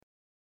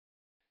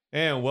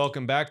And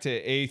welcome back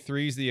to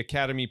A3's The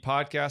Academy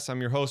Podcast.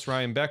 I'm your host,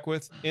 Ryan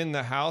Beckwith. In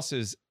the house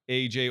is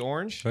AJ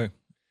Orange, Hey.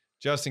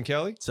 Justin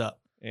Kelly, What's up?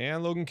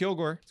 and Logan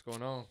Kilgore. What's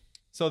going on?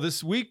 So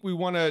this week we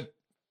want to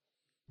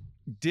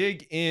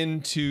dig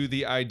into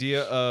the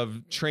idea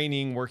of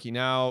training, working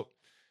out,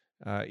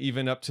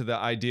 even up to the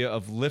idea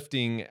of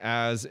lifting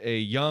as a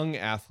young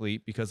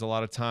athlete, because a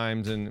lot of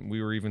times, and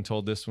we were even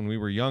told this when we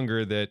were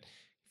younger, that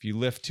if you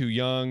lift too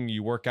young,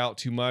 you work out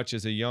too much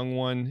as a young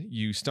one,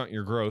 you stunt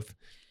your growth.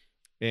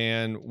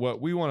 And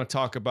what we want to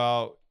talk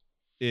about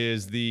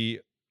is the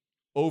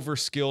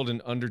overskilled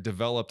and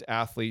underdeveloped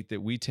athlete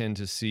that we tend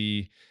to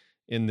see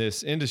in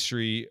this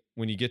industry.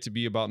 When you get to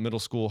be about middle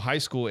school, high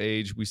school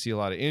age, we see a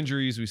lot of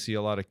injuries. We see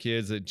a lot of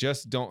kids that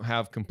just don't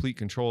have complete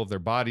control of their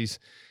bodies.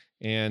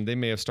 And they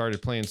may have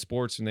started playing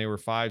sports when they were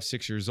 5,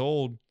 6 years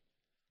old.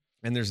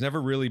 And there's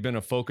never really been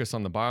a focus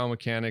on the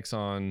biomechanics,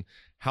 on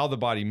how the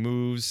body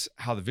moves,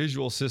 how the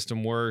visual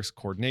system works,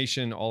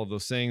 coordination, all of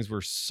those things.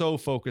 We're so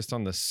focused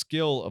on the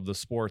skill of the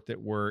sport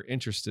that we're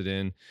interested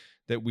in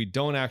that we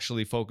don't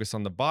actually focus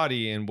on the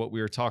body. And what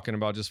we were talking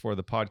about just before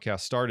the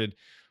podcast started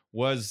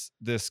was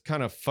this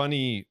kind of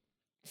funny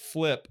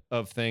flip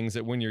of things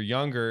that when you're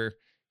younger,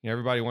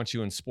 everybody wants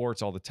you in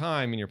sports all the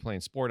time and you're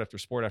playing sport after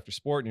sport after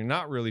sport and you're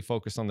not really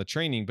focused on the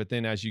training. But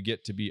then as you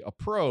get to be a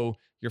pro,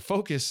 your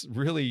focus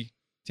really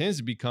tends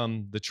to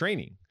become the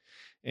training.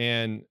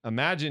 And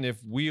imagine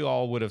if we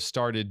all would have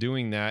started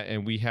doing that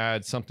and we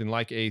had something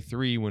like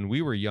A3 when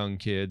we were young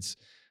kids.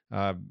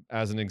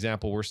 As an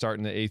example, we're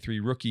starting the A3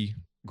 rookie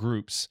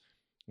groups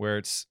where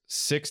it's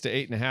 6 to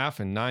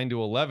 8.5 and 9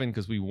 to 11,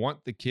 because we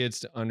want the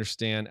kids to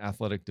understand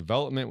athletic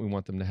development. We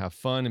want them to have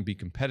fun and be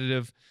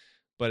competitive,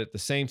 but at the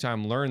same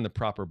time, learn the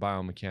proper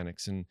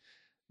biomechanics. And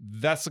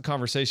that's the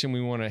conversation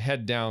we want to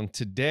head down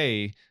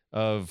today,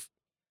 of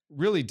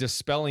really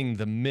dispelling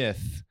the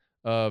myth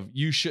of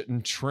you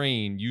shouldn't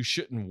train, you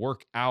shouldn't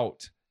work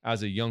out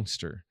as a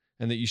youngster,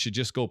 and that you should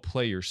just go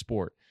play your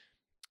sport.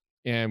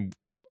 And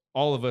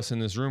all of us in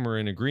this room are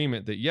in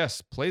agreement that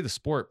yes, play the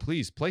sport,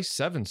 please play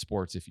 7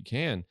 sports if you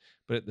can.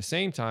 But at the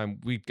same time,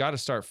 we've got to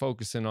start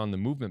focusing on the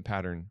movement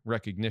pattern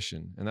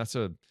recognition. And that's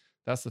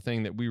the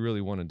thing that we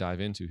really want to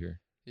dive into here.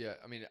 Yeah,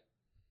 I mean,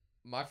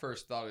 my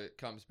first thought, it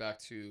comes back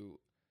to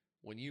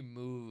when you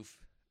move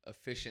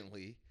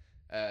efficiently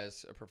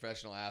as a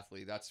professional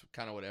athlete, that's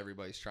kind of what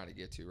everybody's trying to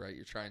get to, right?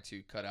 You're trying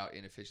to cut out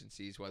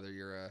inefficiencies, whether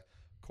you're a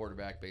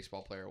quarterback,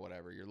 baseball player, or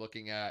whatever. You're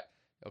looking at,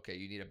 okay,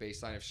 you need a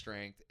baseline of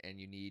strength and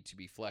you need to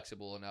be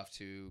flexible enough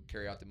to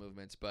carry out the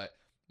movements. But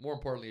more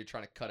importantly, you're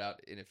trying to cut out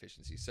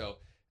inefficiencies. So,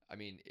 I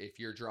mean, if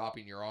you're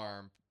dropping your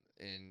arm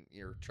and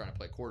you're trying to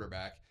play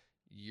quarterback,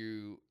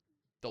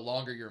 the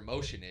longer your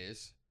motion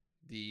is,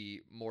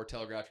 the more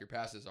telegraphed your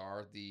passes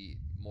are, the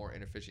more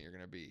inefficient you're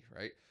going to be,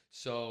 right?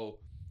 So,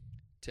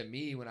 to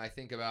me, when I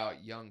think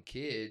about young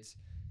kids,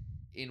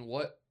 in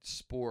what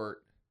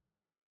sport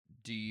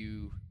do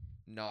you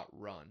not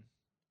run?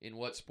 In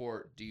what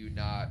sport do you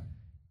not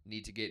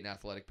need to get in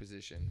athletic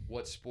position?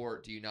 What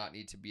sport do you not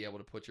need to be able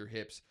to put your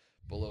hips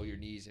below your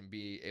knees and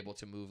be able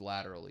to move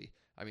laterally?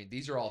 I mean,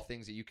 these are all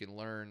things that you can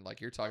learn.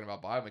 Like, you're talking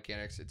about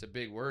biomechanics. It's a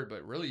big word,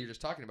 but really you're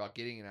just talking about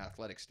getting an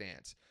athletic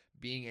stance,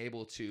 being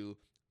able to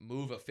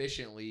move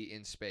efficiently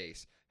in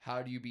space.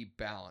 How do you be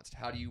balanced?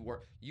 How do you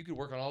work? You could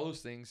work on all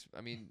those things.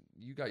 I mean,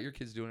 you got your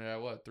kids doing it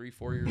at what, 3,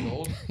 4 years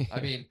old? I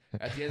mean,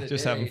 at the end of the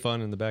just day, having fun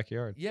in the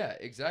backyard. Yeah,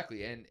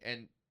 exactly.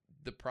 And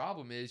the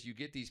problem is you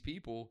get these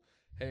people,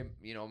 hey,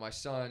 my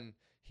son,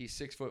 he's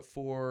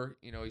 6'4",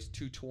 he's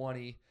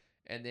 220,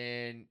 and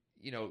then,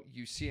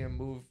 you see him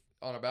move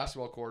on a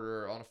basketball court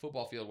or on a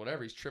football field,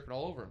 whatever, he's tripping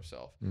all over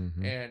himself.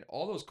 Mm-hmm. And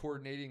all those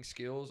coordinating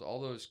skills,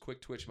 all those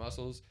quick twitch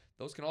muscles,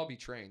 those can all be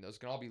trained. Those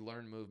can all be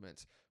learned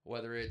movements.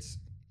 Whether it's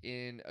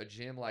in a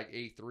gym like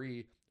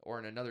A3 or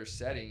in another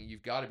setting,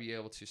 you've got to be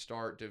able to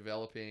start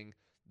developing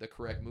the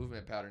correct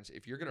movement patterns.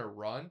 If you're going to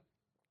run,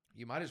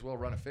 you might as well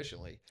run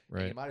efficiently.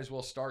 Right. And you might as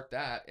well start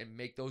that and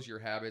make those your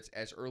habits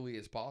as early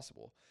as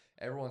possible.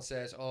 Everyone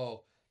says,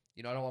 oh,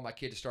 I don't want my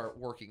kid to start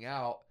working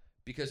out,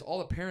 because all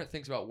the parent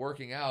thinks about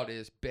working out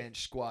is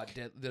bench, squat,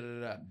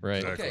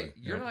 Right. Okay, Exactly.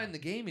 you're not in the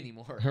game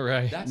anymore.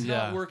 Right. That's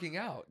not working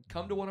out.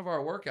 Come to one of our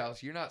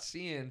workouts. You're not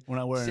seeing. We're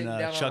not wearing sitting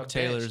down on Chuck a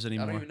Taylors bench.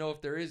 anymore. I don't even know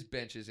if there is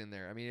benches in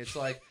there. I mean, it's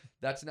like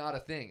that's not a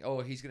thing. Oh,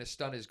 he's going to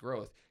stunt his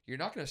growth. You're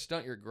not going to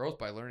stunt your growth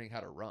by learning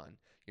how to run.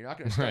 You're not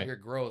going to stunt your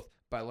growth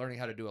by learning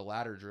how to do a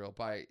ladder drill,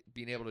 by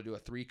being able to do a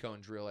 3-cone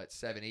drill at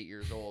 7, 8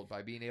 years old,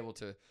 by being able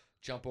to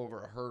jump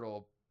over a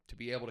hurdle, to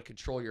be able to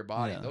control your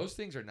body. Yeah. Those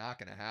things are not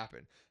going to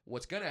happen.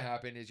 What's going to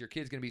happen is your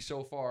kid's going to be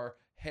so far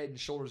head and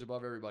shoulders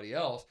above everybody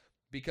else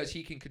because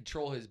he can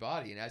control his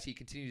body. And as he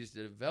continues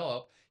to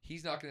develop,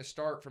 he's not going to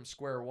start from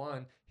square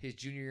one his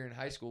junior year in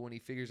high school when he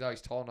figures out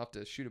he's tall enough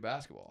to shoot a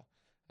basketball.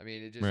 I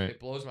mean, it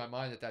blows my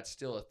mind that that's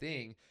still a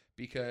thing,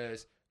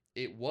 because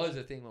it was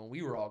a thing when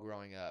we were all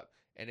growing up.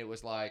 And it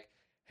was like,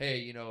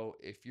 hey,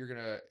 if you're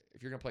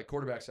gonna play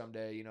quarterback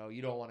someday,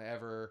 you don't want to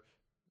ever,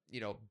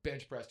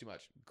 bench press too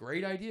much.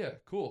 Great idea.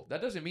 Cool. That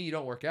doesn't mean you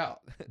don't work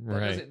out. That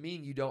doesn't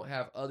mean you don't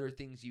have other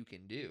things you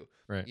can do.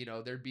 Right.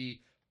 There'd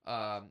be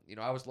I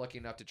was lucky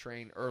enough to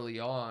train early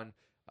on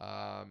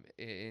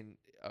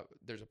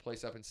there's a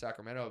place up in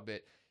Sacramento,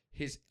 but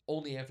his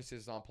only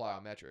emphasis is on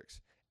plyometrics.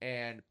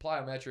 And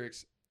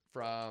plyometrics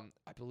from,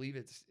 I believe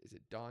is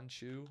it Don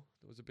Chu?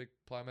 That was a big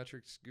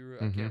plyometrics guru.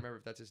 I can't remember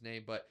if that's his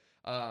name, but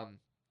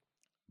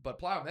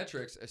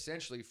plyometrics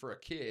essentially for a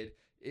kid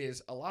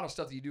is a lot of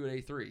stuff that you do at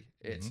A3.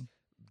 It's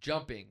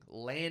jumping,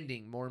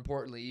 landing, more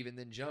importantly, even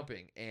than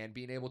jumping, and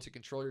being able to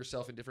control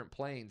yourself in different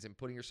planes and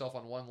putting yourself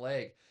on one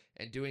leg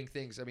and doing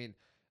things. I mean,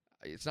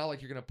 it's not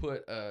like you're going to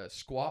put a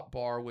squat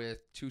bar with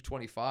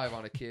 225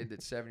 on a kid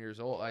that's 7 years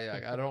old.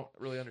 I don't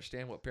really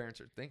understand what parents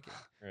are thinking.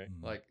 Right.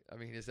 Like, I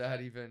mean, is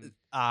that even...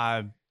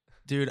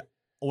 Dude,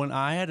 when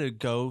I had to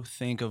go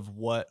think of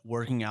what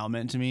working out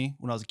meant to me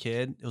when I was a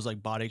kid, it was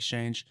like body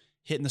exchange,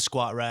 hitting the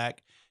squat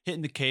rack,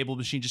 hitting the cable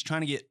machine, just trying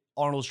to get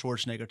Arnold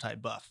Schwarzenegger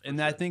type buff.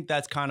 And I think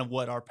that's kind of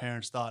what our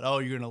parents thought. Oh,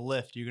 you're going to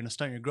lift, you're going to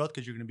stunt your growth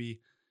because you're going to be,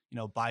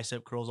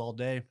 bicep curls all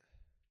day.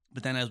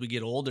 But then as we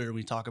get older,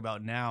 we talk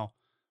about now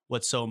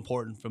what's so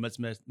important from what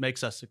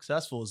makes us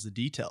successful is the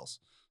details,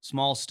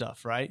 small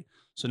stuff, right?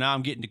 So now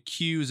I'm getting to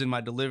cues in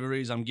my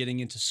deliveries. I'm getting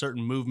into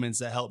certain movements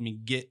that help me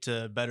get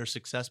to better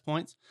success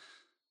points.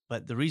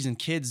 But the reason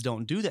kids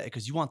don't do that is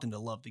because you want them to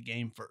love the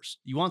game first.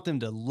 You want them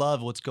to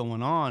love what's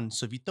going on.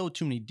 So if you throw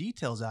too many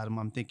details at them,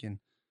 I'm thinking,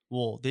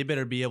 well, they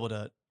better be able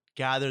to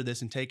gather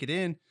this and take it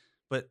in.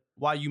 But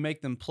why you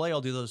make them play all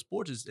the other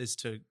sports is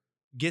to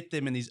get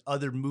them in these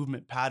other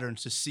movement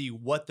patterns to see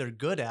what they're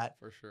good at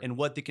and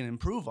what they can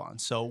improve on.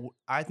 So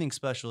I think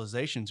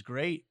specialization is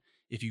great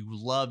if you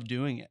love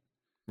doing it.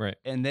 Right.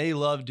 And they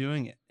love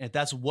doing it. If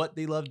that's what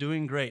they love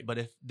doing, great. But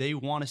if they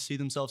want to see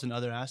themselves in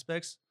other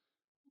aspects,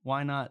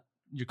 why not?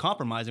 You're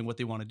compromising what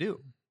they want to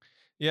do.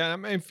 Yeah, I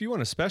mean, if you want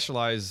to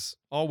specialize,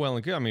 all well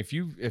and good. I mean,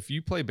 if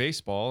you play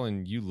baseball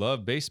and you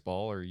love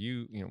baseball, or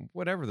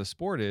whatever the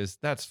sport is,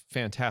 that's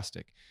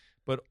fantastic.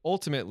 But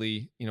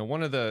ultimately,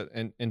 one of the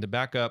and to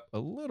back up a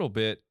little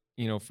bit,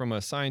 from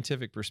a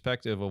scientific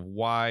perspective of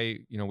why,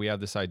 we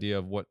have this idea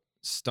of what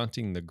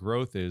stunting the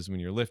growth is when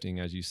you're lifting,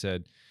 as you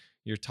said,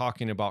 you're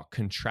talking about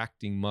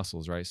contracting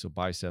muscles, right? So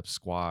biceps,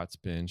 squats,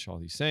 bench, all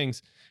these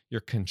things, you're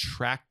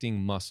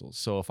contracting muscles.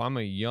 So if I'm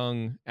a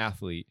young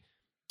athlete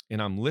and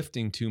I'm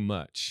lifting too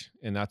much,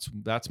 and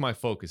that's my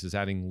focus, is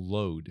adding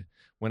load,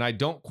 when I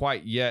don't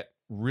quite yet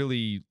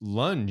really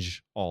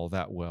lunge all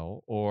that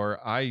well,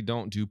 or I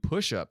don't do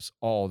push-ups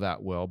all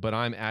that well, but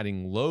I'm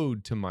adding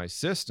load to my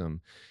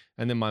system,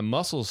 and then my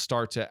muscles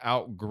start to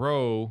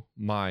outgrow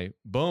my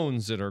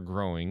bones that are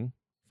growing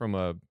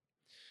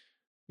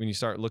when you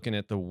start looking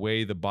at the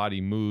way the body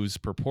moves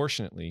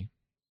proportionately.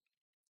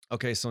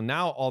 Okay, so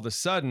now all of a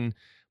sudden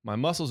my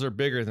muscles are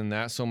bigger than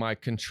that, so my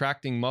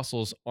contracting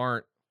muscles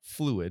aren't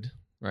fluid,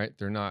 right?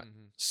 They're not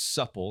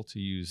supple, to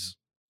use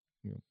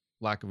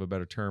lack of a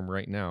better term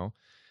right now.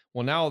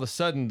 Well, now all of a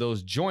sudden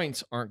those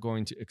joints aren't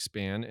going to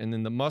expand, and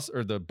then the muscle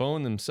or the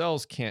bone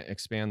themselves can't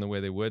expand the way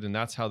they would, and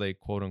that's how they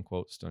quote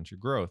unquote stunt your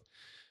growth.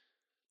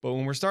 But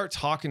when we start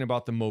talking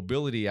about the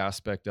mobility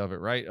aspect of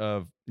it, right,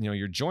 of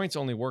your joints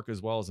only work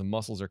as well as the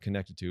muscles are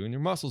connected to, and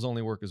your muscles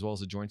only work as well as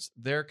the joints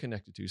they're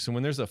connected to. So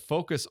when there's a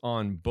focus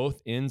on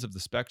both ends of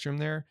the spectrum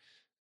there,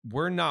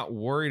 we're not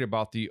worried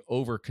about the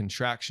over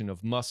contraction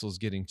of muscles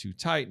getting too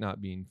tight, not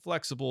being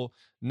flexible,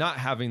 not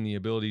having the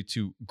ability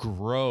to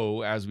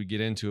grow as we get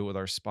into it with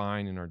our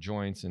spine and our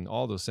joints and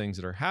all those things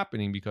that are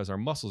happening because our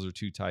muscles are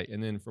too tight.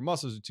 And then if our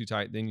muscles are too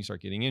tight, then you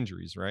start getting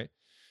injuries, right?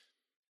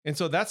 And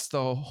so that's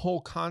the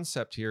whole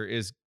concept here,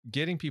 is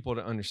getting people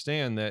to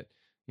understand that,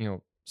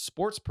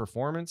 sports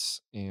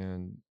performance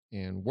and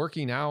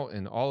working out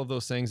and all of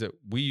those things that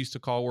we used to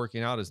call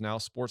working out is now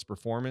sports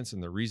performance.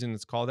 And the reason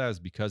it's called that is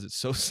because it's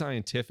so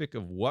scientific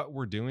of what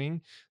we're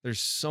doing. There's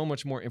so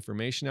much more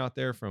information out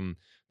there from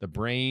the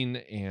brain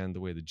and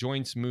the way the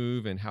joints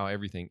move and how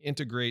everything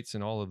integrates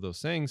and all of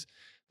those things,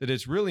 that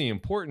it's really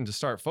important to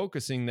start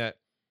focusing that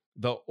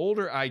the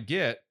older I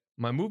get,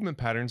 my movement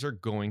patterns are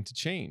going to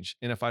change.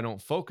 And if I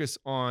don't focus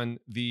on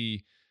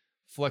the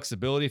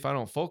flexibility, if I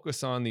don't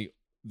focus on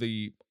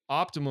the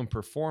optimum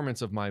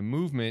performance of my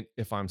movement,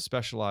 if I'm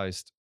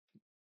specialized,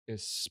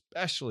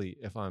 especially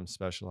if I'm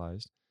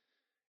specialized,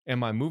 and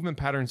my movement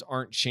patterns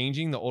aren't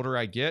changing the older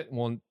I get,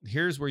 well,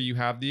 here's where you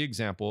have the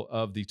example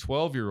of the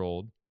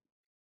 12-year-old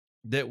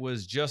that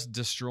was just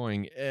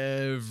destroying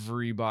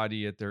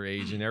everybody at their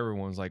age, and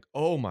everyone's like,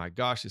 oh my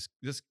gosh,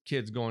 this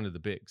kid's going to the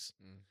bigs.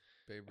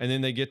 And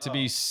then they get to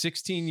be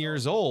 16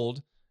 years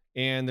old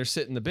and they're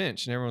sitting the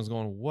bench, and everyone's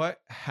going, what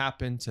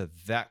happened to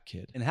that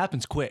kid? And it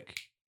happens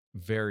quick.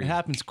 It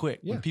happens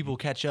quick when people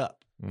catch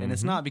up. And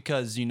it's not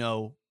because,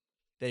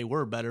 they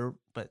were better,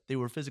 but they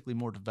were physically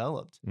more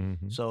developed.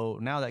 So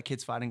now that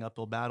kid's fighting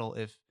uphill battle.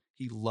 If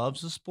he loves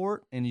the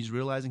sport and he's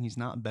realizing he's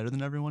not better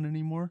than everyone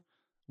anymore,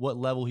 what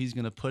level he's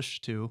going to push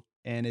to,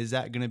 and is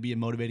that going to be a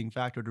motivating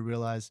factor to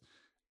realize,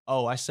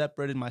 oh, I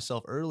separated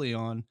myself early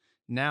on.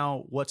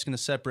 Now what's going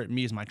to separate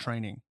me is my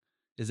training.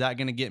 Is that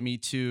going to get me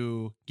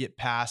to get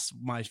past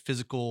my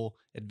physical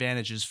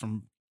advantages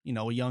from,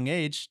 a young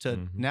age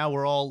to now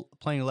we're all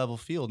playing a level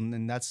field.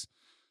 And that's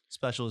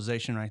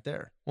specialization right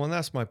there. Well, and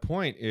that's my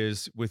point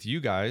is with you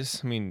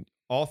guys, I mean,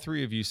 all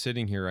three of you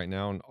sitting here right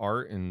now, and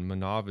Art and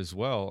Manav as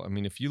well. I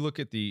mean, if you look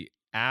at the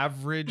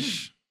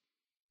average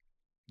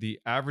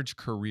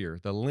career,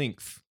 the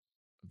length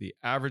of the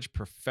average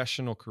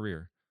professional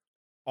career,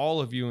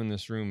 all of you in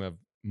this room have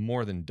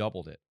more than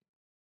doubled it.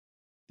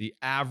 The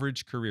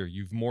average career,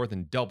 you've more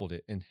than doubled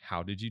it. And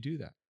how did you do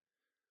that?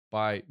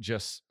 By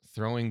just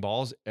throwing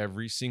balls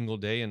every single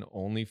day and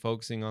only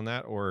focusing on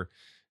that? Or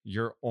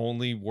you're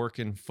only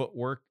working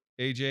footwork,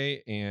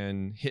 AJ,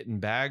 and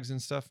hitting bags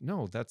and stuff?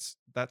 No, that's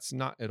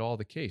not at all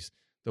the case.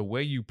 The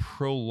way you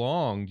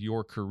prolonged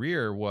your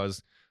career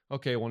was,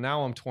 okay, well,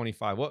 now I'm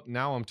 25. Well,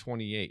 now I'm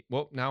 28.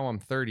 Well, now I'm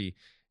 30.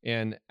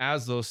 And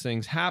as those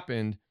things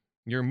happened,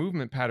 your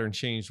movement pattern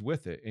changed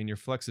with it, and your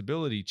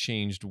flexibility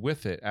changed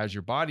with it. As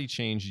your body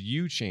changed,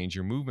 you changed,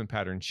 your movement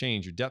pattern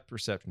changed, your depth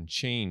perception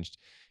changed,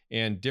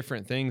 and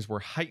different things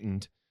were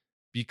heightened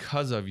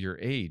because of your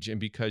age and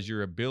because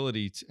your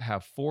ability to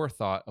have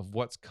forethought of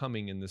what's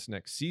coming in this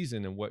next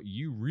season and what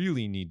you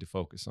really need to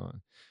focus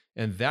on.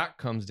 And that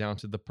comes down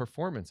to the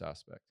performance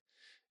aspect.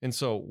 And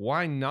so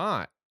why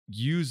not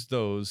use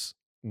those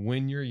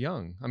when you're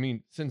young? I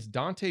mean, since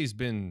Dante's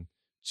been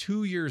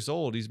 2 years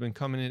old, he's been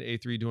coming in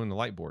A3 doing the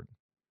light board,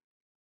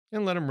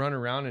 and let him run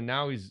around. And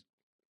now he's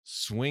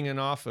swinging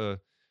off of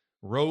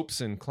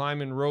ropes and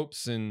climbing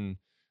ropes. And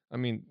I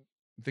mean,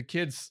 the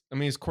kids, I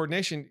mean, his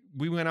coordination,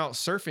 we went out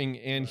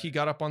surfing and he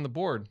got up on the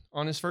board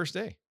on his first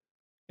day.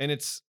 And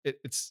it's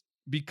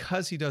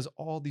because he does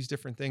all these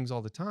different things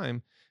all the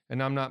time.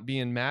 And I'm not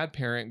being mad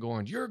parent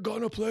going, you're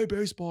going to play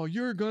baseball.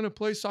 You're going to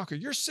play soccer.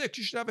 You're 6.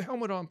 You should have a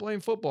helmet on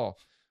playing football,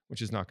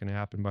 which is not going to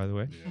happen, by the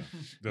way.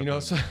 Yeah,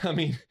 So, I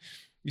mean,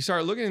 you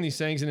start looking at these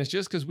things and it's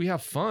just because we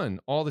have fun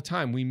all the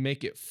time. We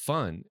make it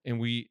fun and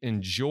we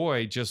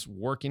enjoy just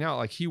working out.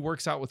 Like he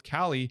works out with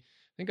Callie.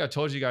 I think I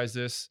told you guys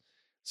this.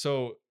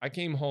 So I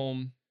came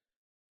home,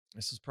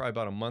 this was probably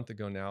about a month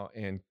ago now,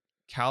 and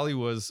Callie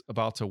was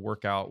about to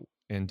work out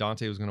and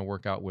Dante was going to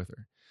work out with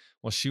her.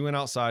 Well, she went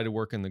outside to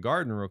work in the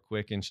garden real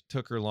quick and it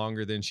took her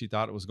longer than she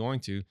thought it was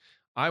going to.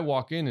 I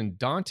walk in and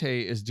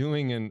Dante is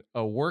doing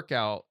a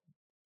workout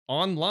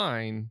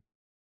online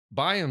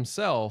by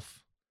himself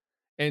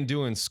and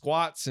doing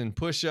squats and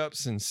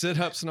push-ups and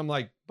sit-ups. And I'm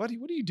like, buddy,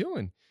 what are you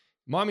doing?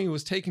 Mommy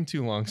was taking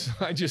too long, so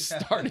I just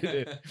started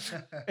it.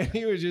 And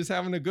he was just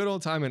having a good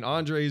old time. And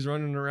Andre's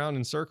running around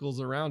in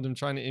circles around him,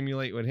 trying to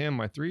emulate with him,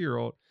 my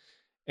 3-year-old.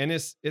 And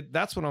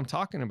that's what I'm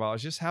talking about.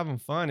 It's just having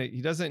fun.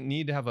 He doesn't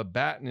need to have a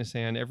bat in his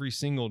hand every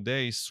single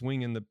day,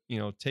 swinging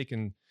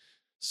taking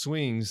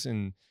swings.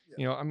 And,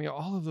 I mean,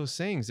 all of those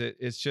things, it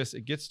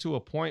gets to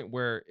a point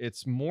where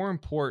it's more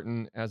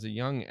important as a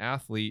young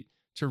athlete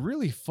to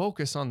really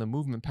focus on the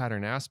movement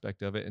pattern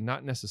aspect of it and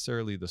not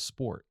necessarily the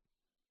sport.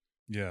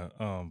 Yeah.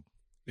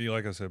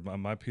 Like I said,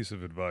 my piece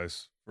of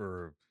advice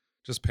for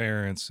just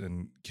parents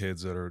and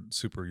kids that are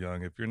super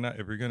young, if you're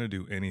going to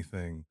do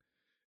anything,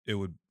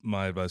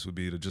 my advice would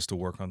be to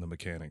work on the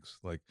mechanics,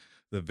 like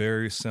the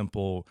very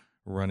simple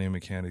running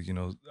mechanics,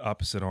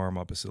 opposite arm,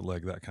 opposite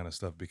leg, that kind of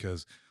stuff.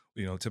 Because,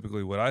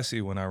 typically what I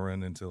see when I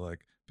run into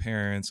like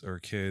parents or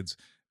kids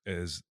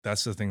is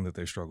that's the thing that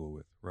they struggle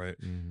with, right?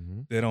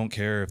 Mm-hmm. They don't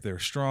care if they're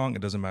strong.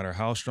 It doesn't matter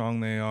how strong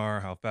they are,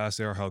 how fast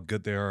they are, how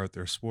good they are at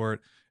their sport.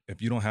 If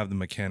you don't have the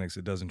mechanics,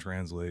 it doesn't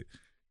translate.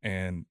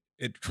 And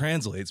it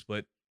translates,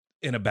 but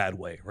in a bad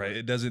way, right?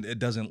 It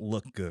doesn't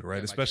look good, right?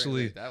 Yeah,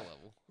 Especially at that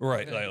level.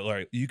 Right.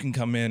 Like, you can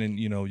come in and,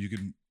 you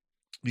can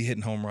be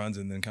hitting home runs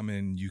and then come in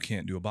and you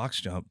can't do a box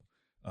jump.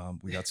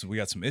 We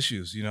got some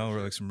issues, or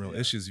like some real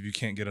issues. If you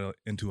can't get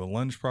into a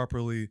lunge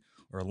properly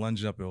or a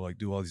lunge up or like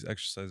do all these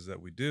exercises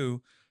that we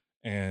do.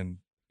 And,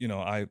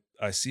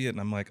 I see it and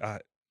I'm like,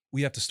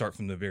 we have to start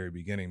from the very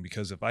beginning,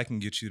 because if I can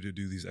get you to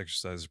do these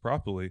exercises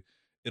properly,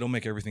 it'll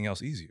make everything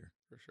else easier.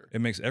 For sure. It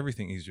makes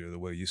everything easier. The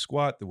way you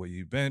squat, the way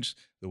you bench,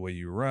 the way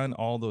you run,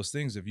 all those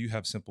things. If you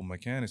have simple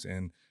mechanics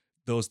and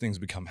those things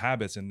become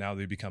habits and now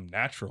they become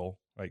natural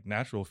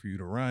for you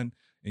to run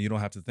and you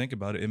don't have to think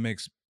about it. It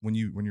makes when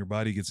your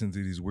body gets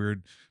into these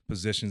weird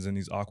positions and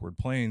these awkward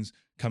planes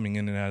coming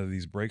in and out of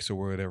these breaks or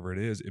whatever it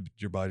is,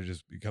 your body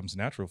just becomes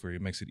natural for you.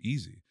 It makes it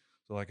easy.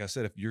 So like I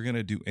said, if you're going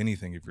to do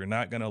anything, if you're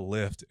not going to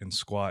lift and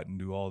squat and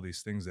do all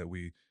these things that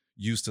we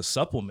use to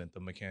supplement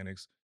the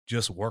mechanics,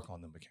 just work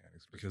on the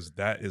mechanics, because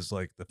that is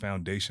like the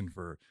foundation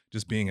for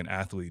just being an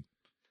athlete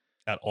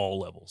at all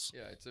levels.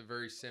 Yeah, it's a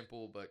very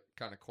simple but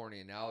kind of corny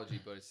analogy,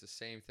 but it's the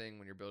same thing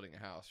when you're building a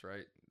house,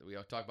 right? We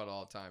talk about it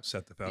all the time.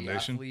 Set the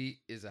foundation. The athlete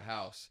is a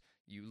house.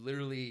 You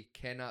literally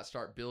cannot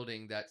start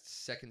building that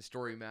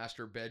second-story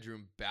master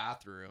bedroom,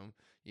 bathroom,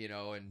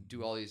 and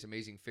do all these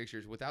amazing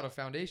fixtures without a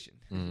foundation.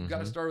 Mm-hmm. You got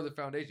to start with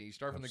the foundation. You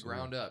start from the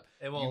ground up.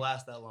 It won't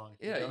last that long.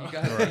 Yeah, you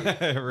got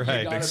got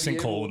Right. Big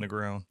sinkhole in the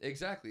ground.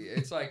 Exactly.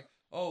 It's like,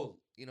 oh,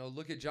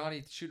 look at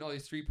Johnny shooting all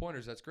these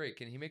 3-pointers. That's great.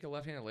 Can he make a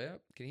left-handed layup?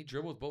 Can he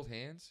dribble with both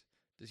hands?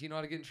 Does he know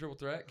how to get in triple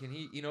threat? Can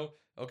he,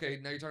 okay,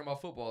 now you're talking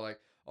about football. Like,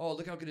 oh,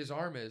 look how good his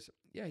arm is.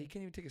 Yeah, he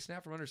can't even take a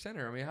snap from under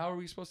center. I mean, how are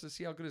we supposed to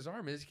see how good his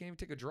arm is? He can't even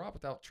take a drop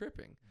without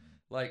tripping.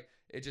 Like,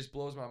 it just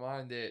blows my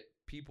mind that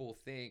people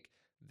think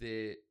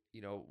that,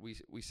 you know,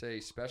 we say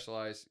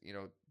specialize, you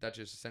know, that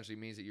just essentially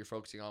means that you're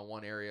focusing on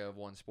one area of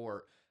one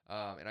sport.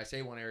 And I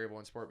say one area of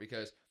one sport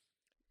because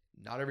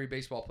not every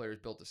baseball player is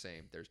built the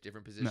same. There's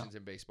different positions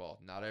in baseball.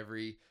 Not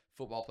every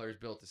football player is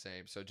built the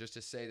same. So just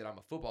to say that I'm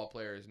a football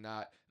player is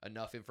not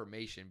enough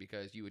information,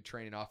 because you would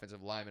train an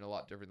offensive lineman a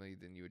lot differently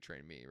than you would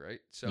train me, right?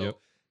 So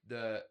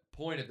the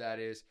point of that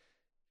is,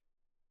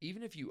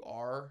 even if you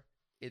are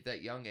at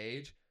that young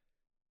age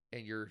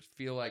and you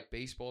feel like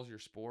baseball is your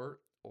sport,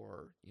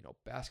 or, you know,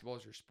 basketball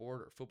is your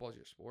sport, or football is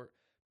your sport,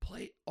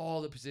 play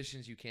all the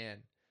positions you can.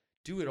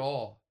 Do it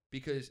all,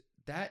 because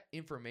that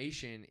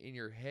information in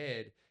your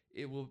head,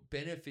 it will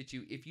benefit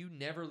you. If you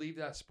never leave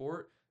that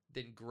sport,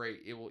 then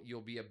great.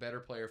 You'll be a better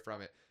player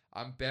from it.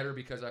 I'm better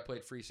because I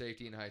played free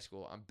safety in high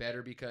school. I'm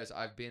better because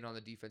I've been on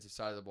the defensive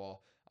side of the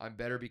ball. I'm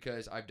better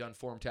because I've done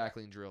form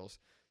tackling drills.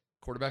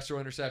 Quarterbacks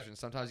throw interceptions.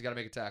 Sometimes you got to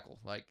make a tackle.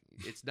 Like,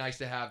 it's nice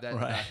to have that in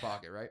the back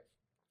pocket, right?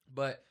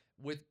 But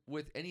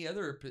with any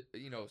other,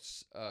 you know,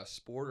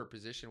 sport or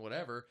position,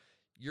 whatever,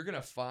 you're going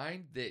to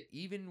find that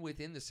even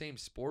within the same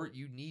sport,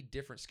 you need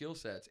different skill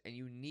sets and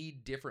you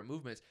need different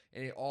movements.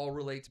 And it all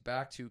relates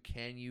back to,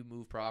 can you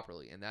move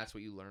properly? And that's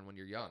what you learn when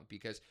you're young,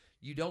 because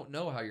you don't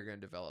know how you're going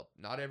to develop.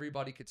 Not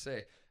everybody could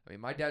say. I mean,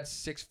 my dad's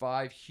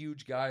 6'5",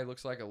 huge guy,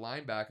 looks like a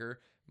linebacker.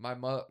 My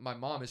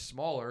mom is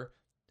smaller.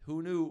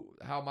 Who knew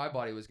how my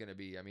body was going to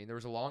be? I mean, there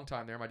was a long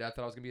time there. My dad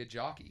thought I was going to be a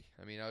jockey.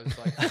 I mean, I was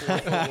like 4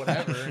 foot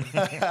whatever.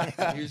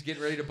 And he was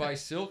getting ready to buy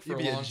silk for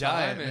a long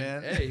time.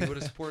 And hey, he would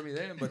have supported me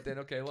then. But then,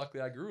 okay,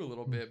 luckily I grew a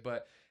little bit.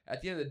 But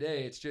at the end of the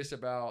day, it's just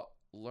about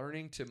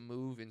learning to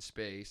move in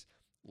space,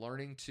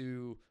 learning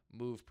to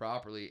move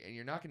properly. And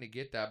you're not going to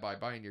get that by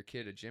buying your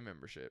kid a gym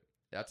membership.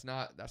 That's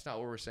not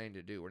what we're saying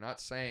to do. We're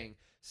not saying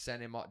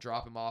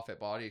drop him off at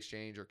Body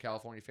Exchange or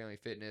California Family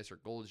Fitness or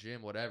Gold's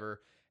Gym,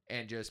 whatever,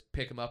 and just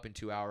pick him up in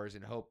 2 hours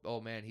and hope, oh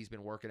man, he's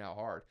been working out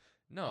hard.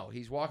 No,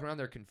 he's walking around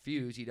there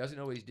confused. He doesn't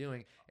know what he's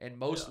doing. And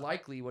most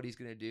likely what he's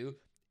going to do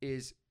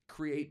is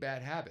create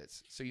bad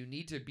habits. So you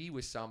need to be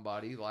with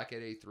somebody like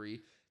at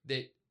A3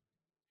 that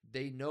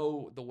they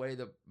know the way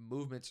the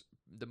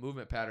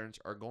movement patterns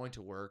are going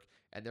to work,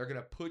 and they're going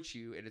to put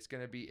you, and it's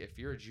going to be, if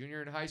you're a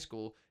junior in high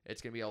school,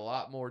 it's going to be a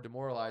lot more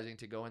demoralizing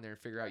to go in there and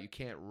figure out you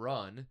can't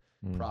run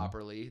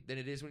properly than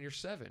it is when you're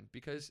 7,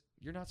 because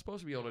you're not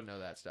supposed to be able to know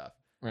that stuff.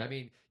 Right. I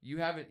mean, you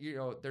haven't, you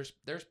know,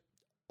 there's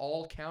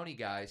all county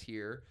guys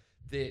here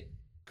that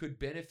could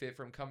benefit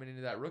from coming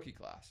into that rookie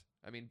class.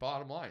 I mean,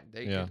 bottom line,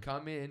 they could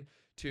come in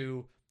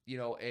to, you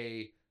know,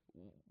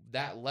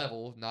 that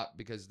level, not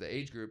because of the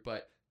age group,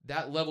 but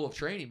that level of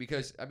training,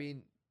 because, I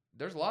mean,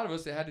 there's a lot of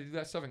us that had to do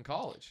that stuff in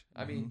college.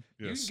 I mean,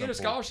 you can get a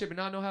scholarship and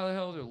not know how the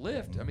hell to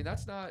lift. I mean,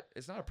 it's not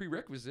a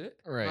prerequisite.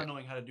 Right. Not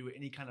knowing how to do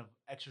any kind of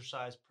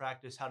exercise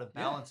practice, how to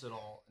balance it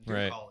all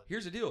in college.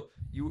 Here's the deal.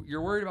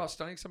 You're worried about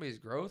stunting somebody's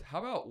growth. How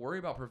about worry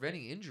about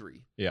preventing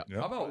injury? Yeah.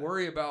 How about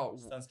worry about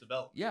stunts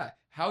develop? Yeah.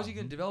 How's he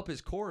going to develop his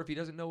core if he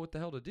doesn't know what the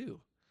hell to do?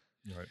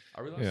 Right. I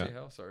really want to say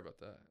hell. Sorry about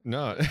that.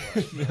 No,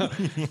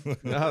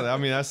 I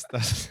mean,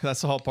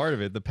 that's all part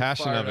of it. The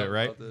passion of it,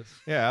 right?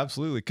 Yeah,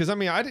 absolutely. Because I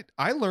mean,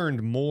 I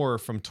learned more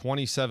from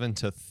 27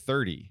 to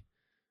 30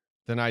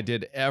 than I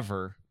did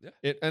ever.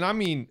 Yeah.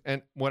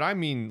 And what I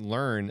mean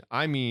learn,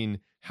 I mean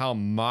how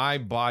my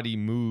body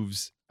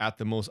moves at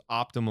the most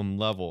optimum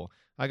level.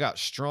 I got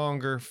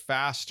stronger,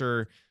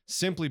 faster,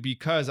 simply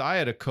because I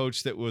had a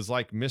coach that was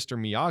like Mr.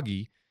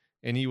 Miyagi.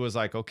 And he was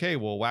like, okay,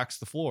 well, wax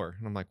the floor.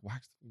 And I'm like,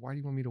 why do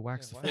you want me to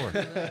wax the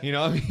floor? You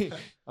know, I mean,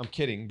 I'm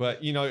kidding.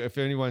 But, you know, if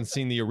anyone's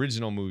seen the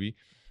original movie,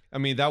 I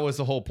mean, that was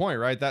the whole point,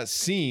 right? That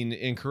scene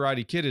in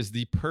Karate Kid is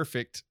the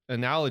perfect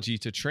analogy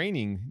to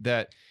training,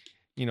 that,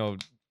 you know,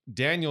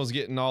 Daniel's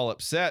getting all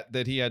upset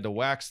that he had to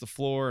wax the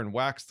floor and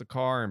wax the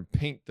car and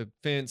paint the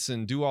fence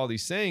and do all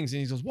these things.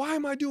 And he goes, why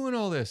am I doing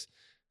all this?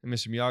 And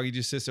Mr. Miyagi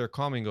just sits there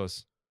calmly and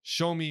goes,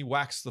 show me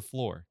wax the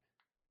floor.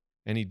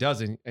 And he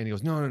doesn't. And he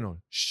goes, no,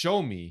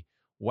 show me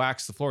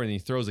wax the floor. And he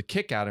throws a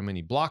kick at him and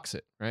he blocks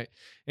it, right?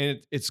 And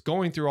it's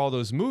going through all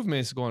those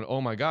movements going, oh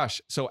my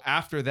gosh. So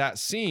after that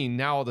scene,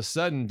 now all of a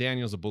sudden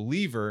Daniel's a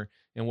believer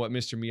in what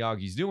Mr.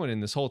 Miyagi's doing.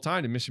 And this whole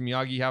time, did Mr.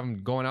 Miyagi have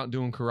him going out and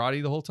doing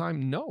karate the whole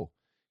time? No.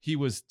 He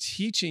was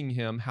teaching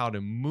him how to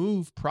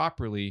move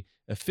properly,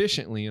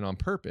 efficiently, and on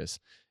purpose.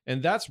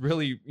 And that's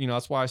really, you know,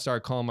 that's why I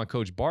started calling my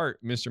coach Bart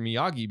Mr.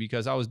 Miyagi,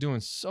 because I was doing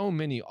so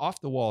many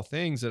off the wall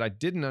things that I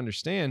didn't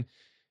understand.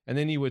 And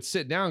then he would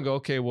sit down and go,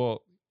 okay,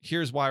 well,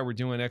 here's why we're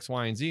doing X,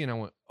 Y, and Z. And I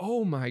went,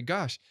 oh my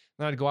gosh.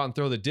 Then I'd go out and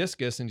throw the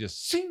discus and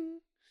just sing,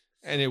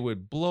 and it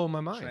would blow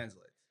my mind.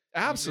 Translate.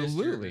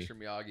 Absolutely. You missed your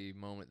Mr. Miyagi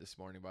moment this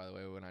morning, by the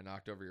way, when I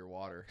knocked over your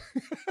water.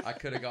 I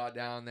could have got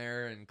down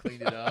there and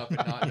cleaned it up and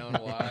not known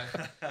why.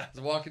 I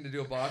was walking to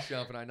do a box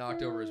jump and I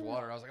knocked over his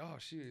water. I was like, oh,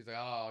 shoot. He's like,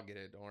 oh, I'll get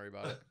it. Don't worry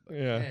about it. But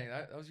dang,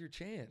 that was your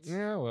chance.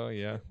 Yeah, well,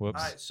 yeah. Whoops.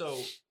 All right, so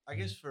I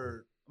guess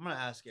I'm going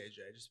to ask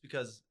AJ, just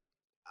because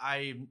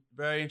I'm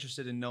very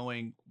interested in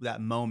knowing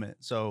that moment.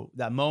 So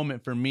that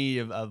moment for me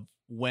of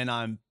when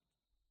I'm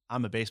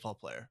a baseball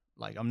player.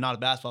 like I'm not a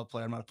basketball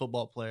player, I'm not a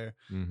football player,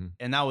 Mm-hmm.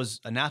 and that was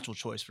a natural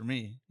choice for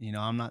me. You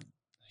know, I'm not a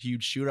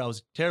huge shooter. I was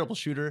a terrible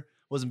shooter,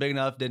 wasn't big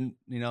enough, didn't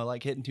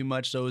like hitting too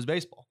much. So it was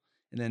baseball.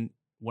 And then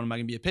when am I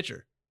gonna be a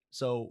pitcher?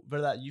 So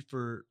for that,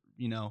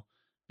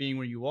 being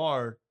where you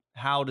are,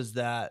 how does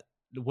that?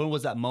 When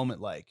was that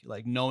moment like?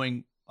 Like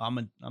knowing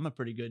I'm a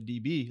pretty good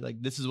DB.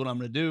 Like this is what I'm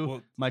gonna do.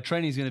 Well, My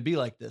training is gonna be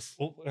like this.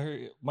 Well,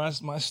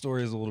 my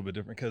story is a little bit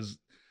different because,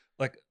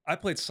 like, I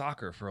played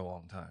soccer for a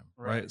long time,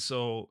 right? Right.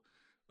 So,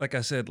 like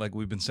I said, like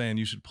we've been saying,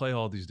 you should play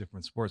all these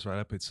different sports, right?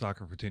 I played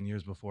soccer for 10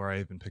 years before I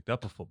even picked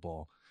up a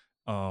football.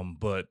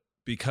 But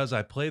because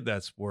I played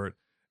that sport,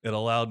 it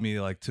allowed me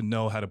like to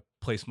know how to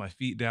place my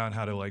feet down,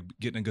 how to like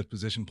get in a good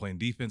position playing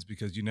defense,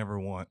 because you never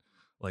want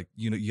like,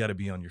 you got to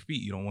be on your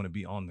feet. You don't want to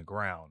be on the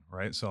ground,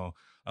 right? So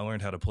I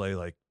learned how to play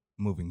like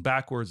moving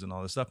backwards and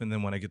all this stuff. And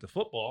then when I get to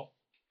football,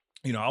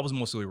 I was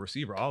mostly a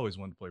receiver. I always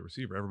wanted to play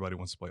receiver. Everybody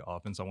wants to play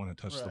offense. I want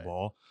to touch the Right.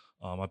 ball.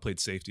 I played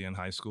safety in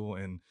high school,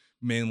 and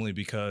mainly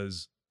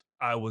because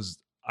I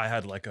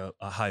had like a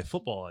high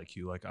football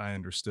IQ. Like I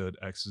understood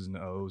X's and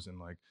O's and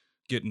like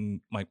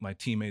getting my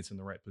teammates in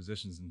the right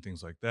positions and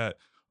things like that.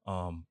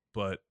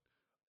 But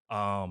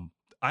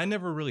I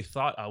never really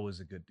thought I was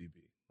a good DB.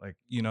 Like,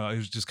 it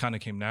was just kind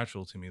of came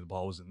natural to me. The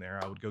ball was in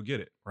there. I would go get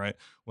it. Right.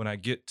 When I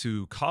get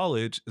to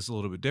college, it's a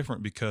little bit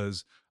different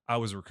because I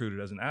was recruited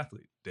as an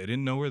athlete. They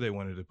didn't know where they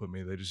wanted to put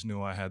me. They just knew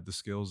I had the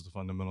skills, the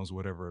fundamentals,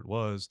 whatever it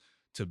was,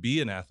 to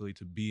be an athlete,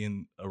 to be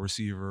in a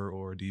receiver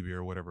or a DB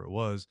or whatever it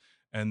was.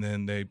 And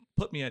then they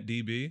put me at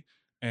DB.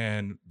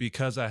 And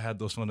because I had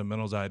those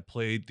fundamentals, I had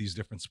played these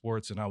different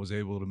sports and I was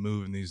able to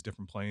move in these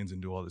different planes and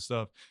do all this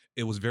stuff.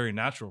 It was very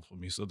natural for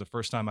me. So the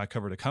first time I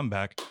covered a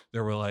comeback, they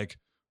were like,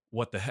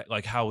 what the heck?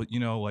 Like how,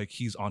 like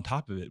he's on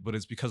top of it. But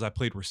it's because I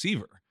played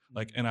receiver.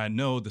 Like, and I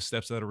know the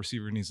steps that a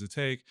receiver needs to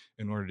take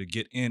in order to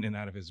get in and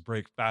out of his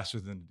break faster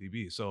than the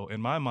DB. So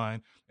in my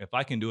mind, if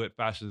I can do it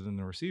faster than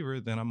the receiver,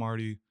 then I'm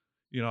already,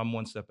 I'm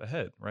one step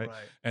ahead. Right.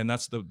 And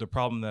that's the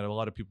problem that a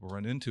lot of people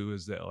run into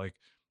is that like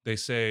they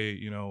say,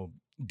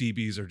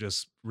 DBs are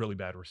just really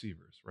bad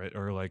receivers, right?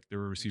 Or like there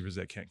are receivers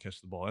that can't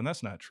catch the ball. And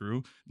that's not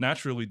true.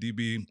 Naturally,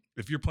 DB,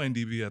 if you're playing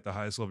DB at the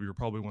highest level, you're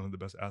probably one of the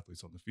best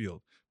athletes on the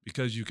field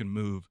because you can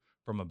move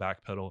from a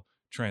back pedal,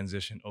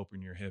 transition,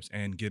 open your hips,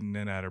 and getting in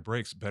and out of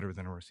breaks better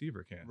than a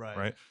receiver can,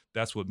 right?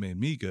 That's what made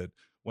me good.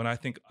 When I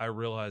think I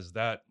realized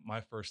that, my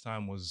first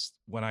time was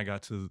when I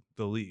got to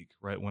the league,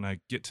 right? When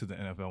I get to the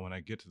NFL, when I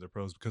get to the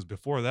pros, because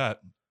before that,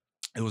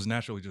 it was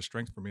naturally just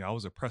strength for me. I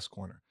was a press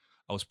corner.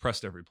 I was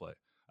pressed every play.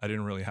 I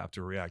didn't really have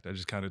to react. I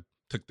just kind of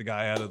took the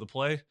guy out of the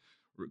play.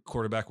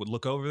 Quarterback would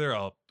look over there.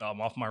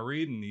 I'm off my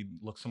read and he'd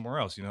look somewhere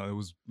else. It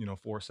was,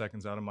 4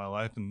 seconds out of my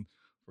life and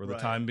for the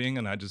time being,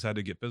 and I just had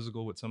to get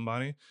physical with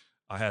somebody.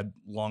 I had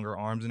longer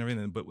arms and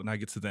everything, but when I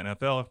get to the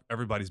NFL,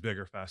 everybody's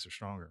bigger, faster,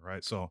 stronger,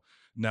 right? So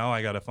now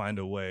I got to find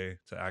a way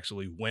to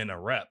actually win a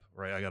rep,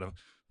 right? I got to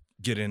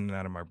get in and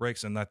out of my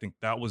breaks. And I think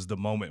that was the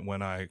moment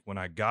when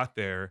I got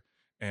there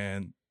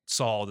and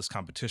saw all this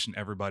competition,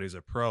 everybody's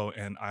a pro,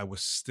 and I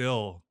was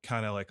still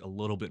kind of like a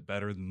little bit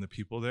better than the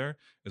people there,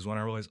 is when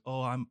I realized,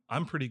 oh,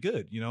 I'm pretty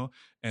good,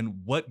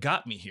 and what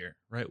got me here,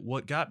 right?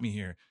 What got me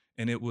here?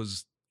 And it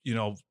was,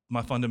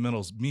 my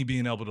fundamentals, me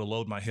being able to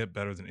load my hip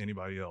better than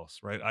anybody else,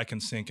 right? I can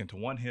sink into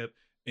one hip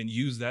and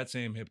use that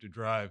same hip to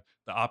drive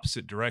the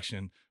opposite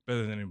direction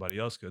better than anybody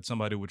else could.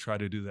 Somebody would try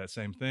to do that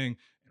same thing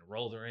and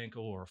roll their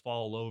ankle or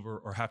fall over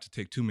or have to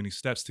take too many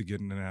steps to get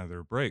in and out of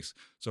their breaks.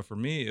 So for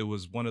me, it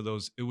was one of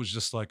those, it was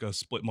just like a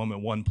split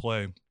moment, one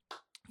play.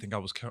 I think I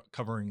was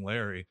covering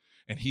Larry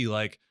and he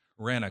like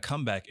ran a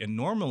comeback. And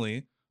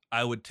normally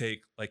I would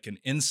take like an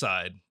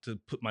inside to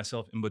put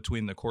myself in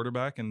between the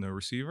quarterback and the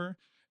receiver.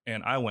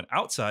 And I went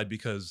outside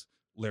because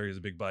Larry is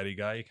a big body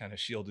guy. He kind of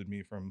shielded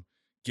me from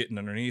getting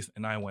underneath.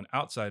 And I went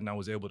outside and I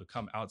was able to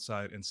come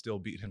outside and still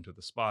beat him to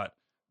the spot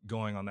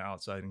going on the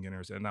outside and getting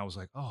her. And I was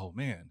like, oh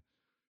man,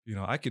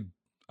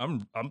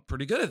 I'm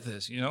pretty good at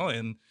this,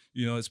 and,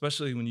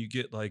 especially when you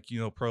get like,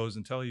 pros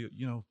and tell you,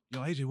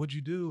 AJ, what'd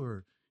you do?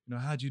 Or,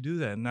 how'd you do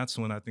that? And that's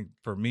when I think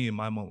for me,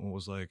 my moment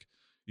was like,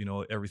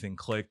 everything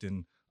clicked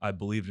and I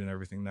believed in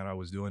everything that I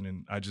was doing.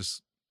 And I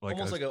just like,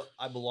 almost like a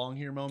I belong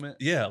here moment.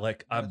 Yeah.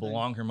 Like I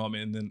belong here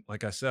moment. And then,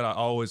 like I said,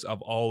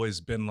 I've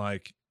always been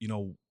like,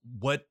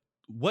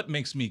 what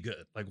makes me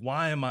good? Like,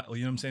 why am I, what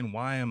I'm saying?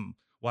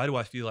 Why do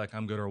I feel like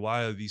I'm good? Or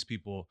why are these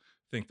people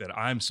think that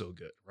I'm so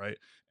good, right?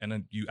 And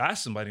then you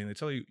ask somebody and they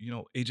tell you,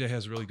 AJ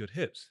has really good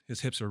hips. His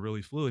hips are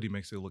really fluid. He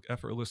makes it look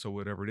effortless or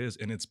whatever it is.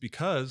 And it's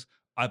because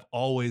I've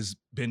always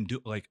been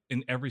like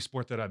in every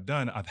sport that I've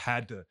done, I've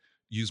had to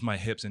use my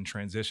hips in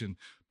transition.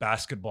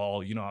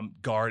 Basketball, I'm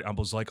guard. I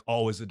was like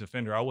always a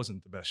defender. I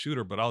wasn't the best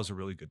shooter, but I was a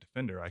really good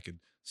defender. I could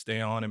stay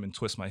on him and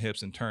twist my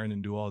hips and turn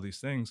and do all these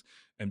things.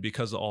 And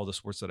because of all the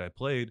sports that I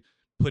played,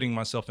 putting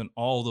myself in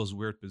all those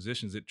weird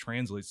positions, it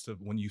translates to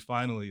when you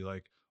finally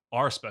like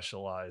are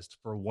specialized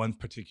for one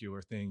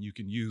particular thing, you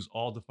can use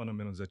all the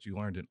fundamentals that you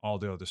learned in all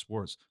the other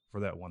sports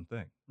for that one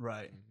thing.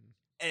 Right.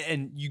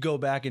 And you go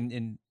back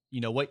and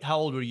how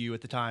old were you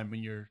at the time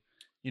when you're,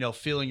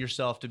 feeling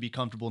yourself to be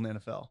comfortable in the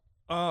NFL?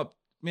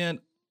 Man,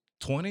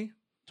 20.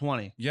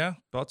 20. Yeah,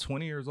 about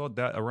 20 years old,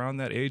 that around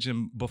that age.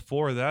 And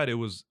before that, it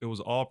was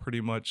all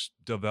pretty much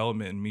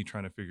development and me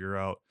trying to figure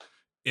out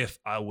if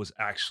I was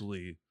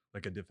actually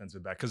like a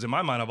defensive back. Because in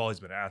my mind, I've always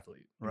been an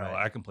athlete. You know,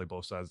 Right. I can play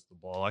both sides of the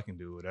ball. I can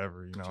do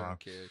whatever, you know. Return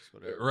kicks,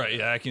 whatever. Right.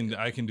 Yeah, I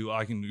can do,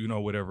 you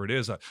know, whatever it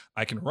is.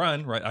 I can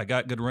run, right? I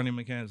got good running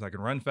mechanics. I can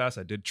run fast.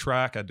 I did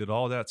track. I did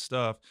all that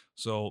stuff.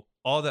 So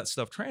all that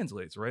stuff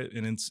translates, right?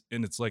 And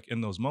it's like in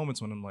those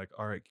moments when I'm like,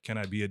 all right, can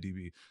I be a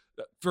DB?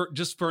 For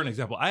an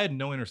example, I had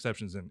no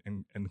interceptions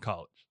in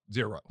college,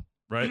 0,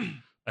 right?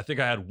 I think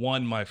I had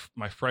one my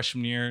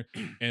freshman year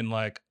in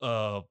like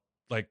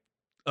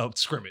a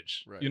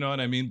scrimmage, Right. you know what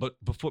I mean? But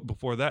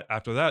before that,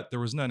 after that, there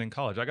was none in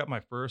college. I got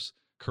my first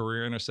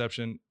career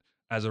interception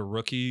as a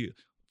rookie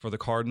for the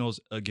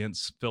Cardinals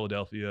against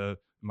Philadelphia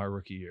my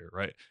rookie year,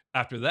 right?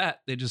 After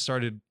that, they just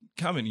started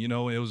coming, you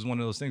know. It was one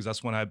of those things.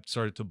 That's when I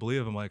started to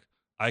believe I'm like,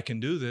 I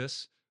can do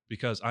this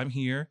because I'm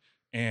here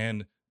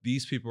and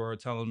these people are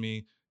telling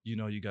me, you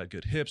know, you got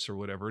good hips or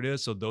whatever it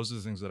is. So those are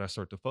the things that I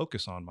start to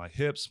focus on: my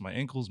hips, my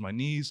ankles, my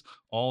knees,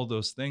 all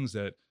those things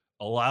that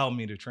allow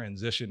me to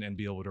transition and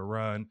be able to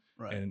run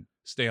Right. and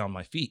stay on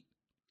my feet.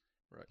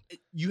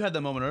 You had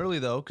that moment early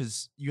though,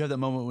 because you had that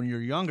moment when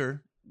you're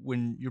younger,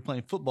 when you're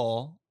playing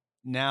football.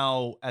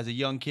 Now, as a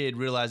young kid,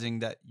 realizing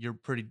that you're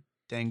pretty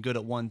dang good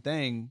at one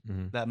thing,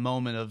 Mhm. that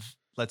moment of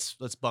let's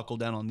buckle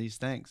down on these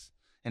things.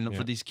 And Yeah.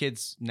 for these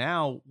kids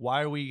now,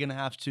 why are we going to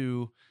have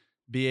to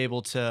be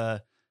able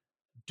to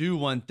do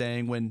one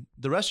thing when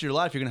the rest of your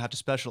life you're going to have to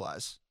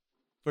specialize?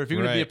 For if you're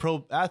going to be a Right.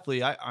 pro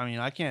athlete, I mean,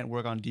 I can't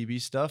work on DB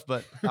stuff,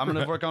 but I'm going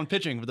to work on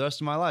pitching for the rest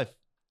of my life.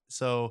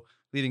 So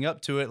leading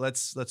up to it,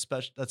 let's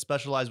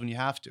specialize when you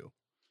have to,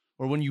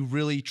 or when you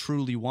really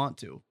truly want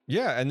to.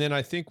 Yeah, and then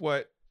I think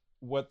what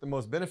the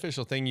most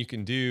beneficial thing you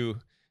can do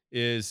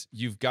is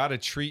you've got to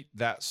treat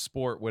that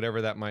sport,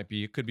 whatever that might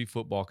be. It could be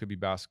football, could be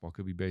basketball,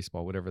 could be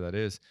baseball, whatever that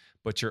is.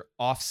 But your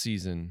off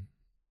season,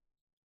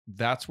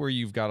 that's where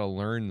you've got to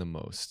learn the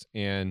most.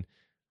 And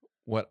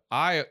what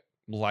I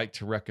like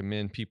to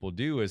recommend people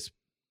do is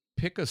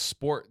pick a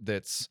sport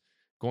that's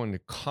going to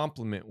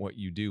complement what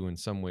you do in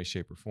some way,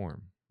 shape, or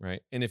form,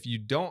 right? And if you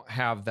don't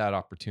have that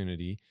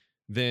opportunity,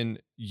 then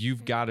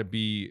you've got to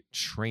be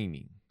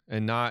training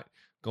and not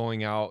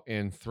going out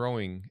and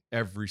throwing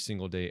every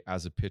single day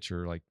as a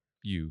pitcher like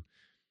you,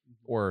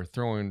 or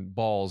throwing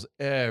balls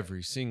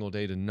every single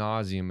day to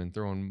nauseum and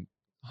throwing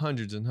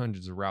hundreds and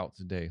hundreds of routes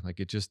a day. Like,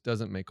 it just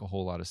doesn't make a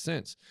whole lot of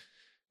sense.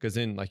 Because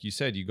then, like you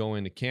said, you go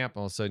into camp,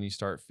 all of a sudden you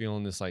start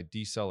feeling this like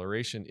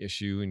deceleration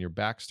issue and your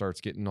back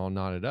starts getting all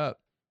knotted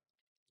up.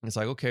 It's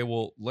like, okay,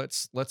 well,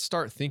 let's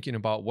start thinking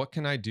about what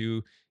can I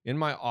do in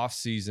my off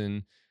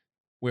season.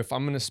 If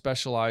I'm going to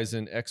specialize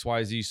in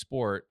XYZ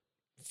sport,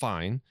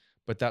 fine,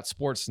 but that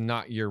sport's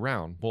not year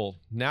round. Well,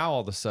 now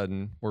all of a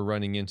sudden we're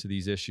running into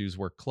these issues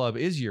where club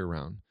is year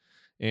round.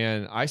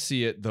 And I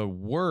see it the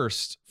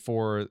worst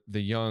for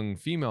the young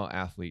female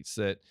athletes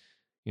that,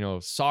 you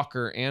know,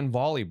 soccer and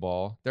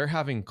volleyball, they're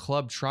having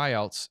club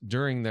tryouts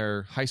during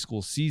their high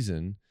school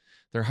season.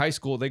 Their high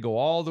school, they go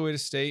all the way to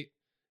state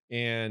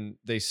and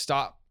they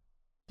stop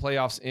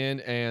playoffs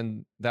in,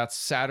 and that's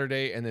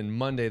Saturday, and then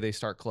Monday they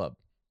start club.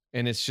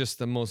 And it's just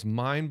the most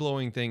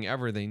mind-blowing thing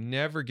ever. They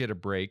never get a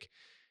break.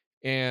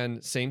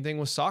 And same thing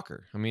with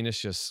soccer. I mean, it's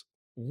just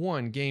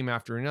one game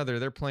after another.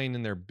 They're playing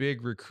in their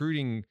big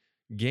recruiting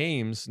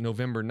games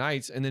November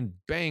nights, and then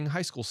bang,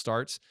 high school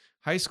starts,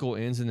 high school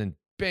ends, and then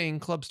bang,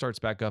 club starts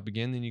back up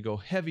again. Then you go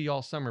heavy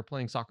all summer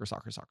playing soccer.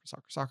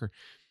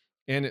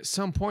 And at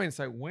some point, it's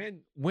like,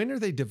 when are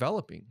they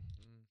developing?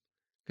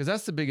 Because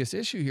that's the biggest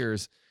issue here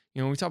is,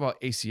 you know, when we talk about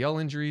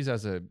ACL injuries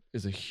as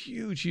a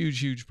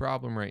huge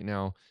problem right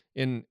now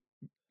in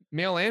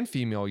male and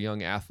female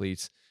young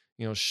athletes,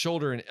 you know,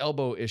 shoulder and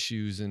elbow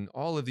issues and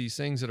all of these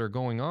things that are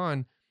going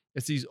on.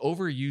 It's these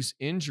overuse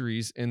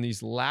injuries and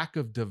these lack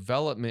of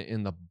development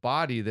in the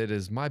body that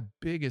is my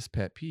biggest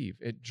pet peeve.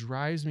 It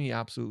drives me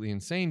absolutely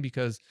insane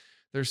because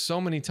there's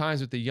so many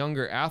times with the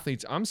younger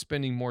athletes, I'm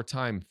spending more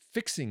time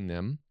fixing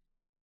them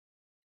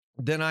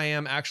than I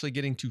am actually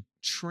getting to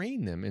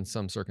train them in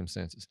some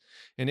circumstances.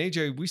 And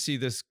AJ, we see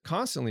this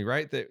constantly,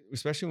 right? That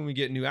especially when we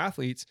get new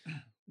athletes,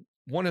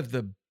 one of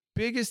the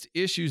biggest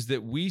issues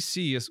that we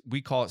see is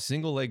we call it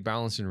single leg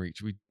balance and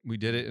reach. We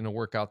did it in a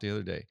workout the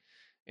other day.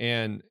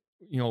 And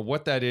you know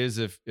what that is,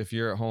 if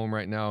you're at home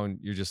right now and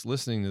you're just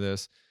listening to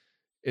this,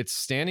 it's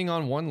standing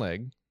on one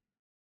leg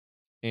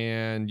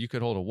and you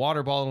could hold a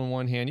water bottle in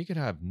one hand. You could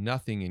have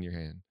nothing in your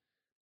hand.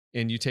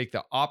 And you take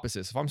the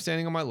opposite. So if I'm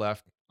standing on my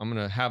left, I'm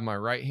going to have my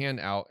right hand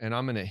out and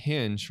I'm going to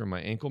hinge from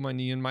my ankle, my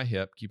knee, and my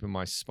hip, keeping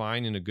my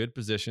spine in a good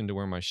position to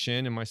where my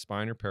shin and my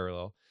spine are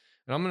parallel.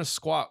 And I'm going to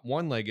squat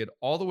one-legged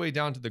all the way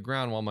down to the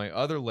ground while my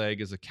other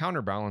leg is a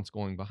counterbalance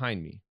going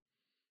behind me.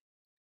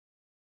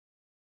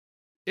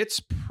 It's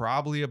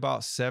probably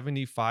about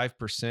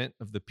 75%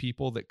 of the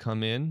people that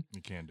come in,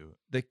 You can't do it.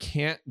 they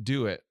can't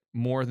do it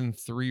more than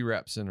 3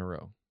 reps in a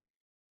row.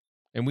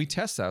 And we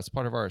test that as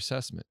part of our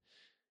assessment.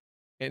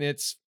 And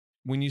it's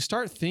when you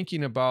start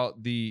thinking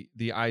about the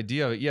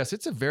idea of it, yes,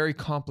 it's a very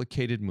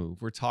complicated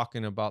move. We're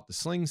talking about the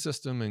sling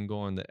system and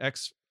going the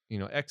X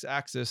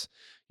axis.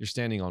 You're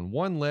standing on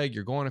one leg,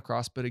 you're going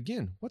across. But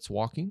again, what's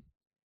walking?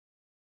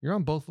 You're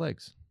on both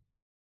legs.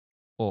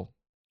 Well,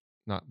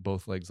 not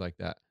both legs like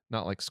that.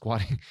 Not like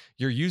squatting.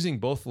 You're using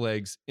both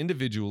legs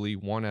individually,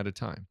 one at a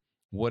time.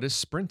 What is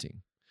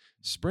sprinting?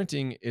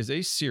 Sprinting is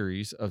a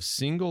series of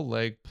single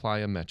leg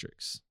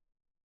plyometrics.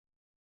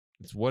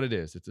 It's what it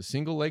is. It's a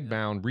single leg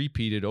bound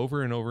repeated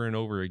over and over and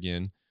over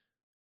again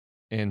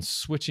and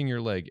switching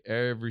your leg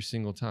every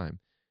single time.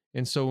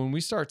 And so when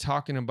we start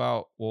talking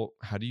about, well,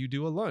 how do you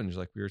do a lunge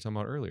like we were talking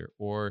about earlier?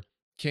 Or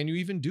can you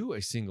even do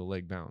a single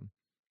leg bound?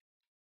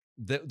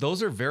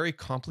 Those are very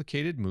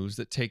complicated moves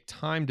that take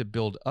time to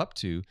build up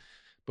to.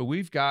 But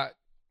we've got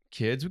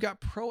kids, we've got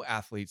pro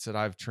athletes that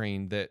I've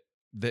trained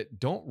that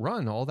don't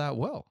run all that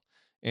well.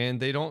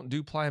 And they don't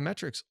do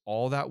plyometrics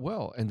all that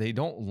well. And they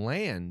don't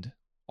land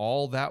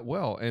all that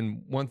well.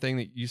 And one thing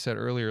that you said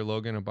earlier,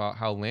 Logan, about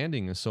how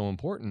landing is so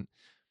important.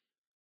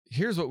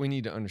 Here's what we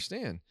need to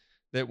understand.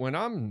 That when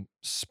I'm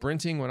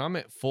sprinting, when I'm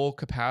at full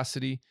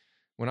capacity,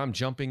 when I'm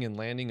jumping and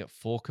landing at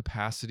full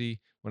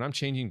capacity, when I'm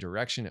changing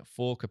direction at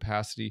full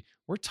capacity,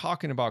 we're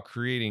talking about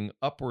creating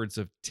upwards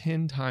of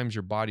 10 times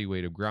your body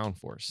weight of ground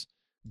force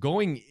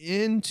going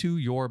into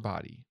your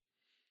body.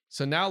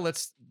 So now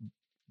let's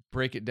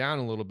break it down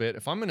a little bit.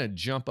 If I'm going to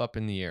jump up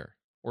in the air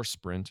or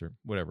sprint or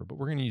whatever, but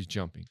we're going to use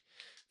jumping.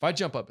 If I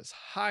jump up as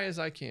high as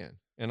I can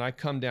and I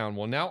come down,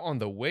 well, now on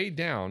the way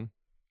down,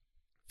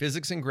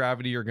 physics and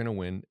gravity are going to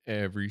win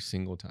every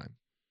single time.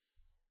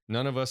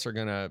 None of us are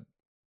going to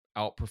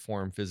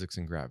outperform physics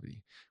and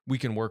gravity. We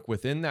can work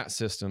within that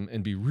system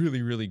and be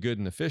really, really good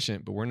and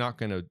efficient, but we're not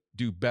going to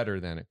do better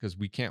than it because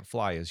we can't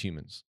fly as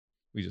humans.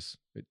 It's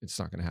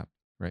not going to happen,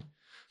 right?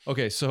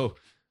 Okay, so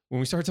when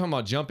we start talking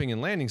about jumping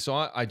and landing, so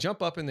I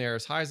jump up in the air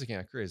as high as I can,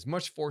 I create as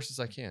much force as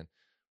I can.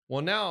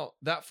 Well, now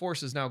that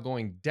force is now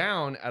going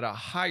down at a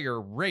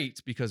higher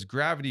rate because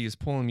gravity is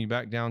pulling me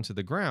back down to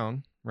the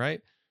ground,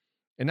 right?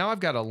 And now I've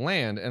got to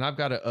land and I've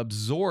got to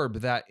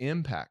absorb that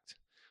impact.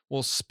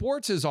 Well,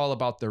 sports is all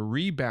about the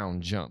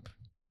rebound jump,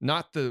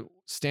 not the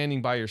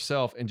standing by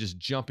yourself and just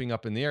jumping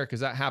up in the air, because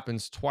that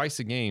happens twice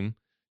a game,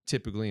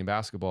 typically in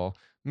basketball.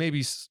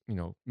 Maybe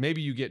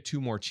you get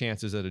 2 more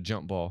chances at a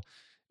jump ball.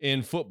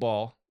 In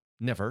football,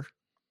 never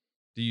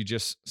do you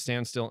just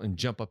stand still and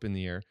jump up in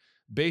the air.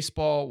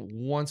 Baseball,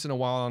 once in a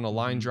while on a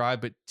line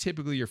drive, but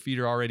typically your feet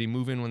are already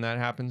moving when that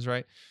happens,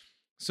 right?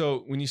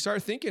 So when you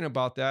start thinking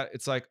about that,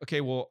 it's like,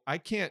 okay, well, I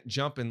can't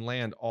jump and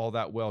land all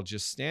that well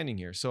just standing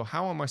here. So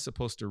how am I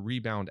supposed to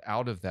rebound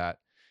out of that?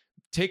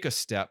 Take a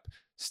step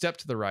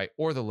to the right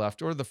or the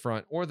left or the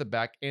front or the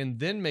back, and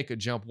then make a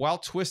jump while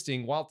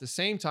twisting, while at the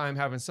same time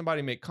having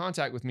somebody make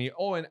contact with me.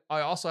 Oh, and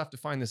I also have to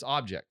find this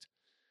object.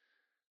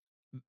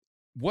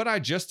 What I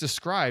just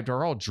described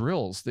are all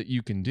drills that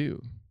you can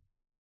do.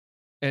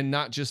 And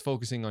not just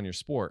focusing on your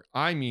sport.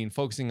 I mean,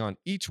 focusing on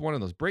each one of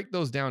those, break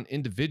those down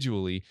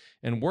individually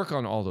and work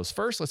on all those.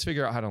 First, let's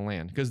figure out how to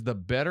land, because the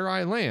better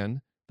I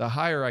land, the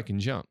higher I can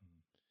jump.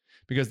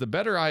 Because the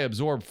better I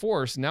absorb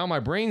force, now my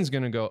brain's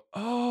going to go,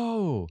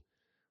 oh,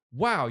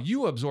 wow,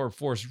 you absorb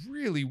force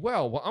really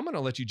well. Well, I'm going to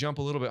let you jump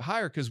a little bit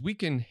higher because we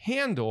can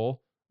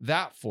handle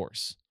that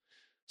force.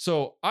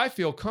 So I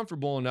feel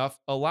comfortable enough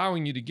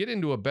allowing you to get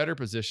into a better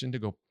position to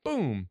go,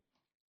 boom,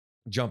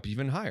 jump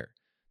even higher.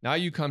 Now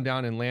you come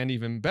down and land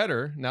even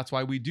better. And that's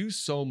why we do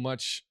so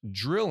much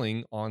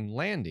drilling on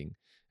landing.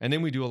 And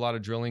then we do a lot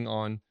of drilling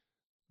on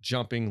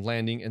jumping,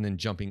 landing, and then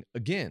jumping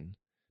again,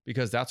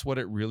 because that's what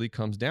it really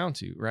comes down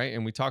to, right?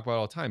 And we talk about it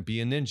all the time,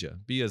 be a ninja,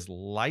 be as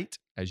light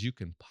as you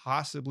can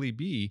possibly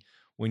be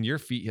when your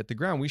feet hit the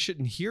ground. We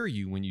shouldn't hear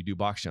you when you do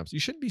box jumps. You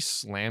shouldn't be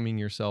slamming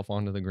yourself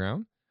onto the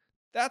ground.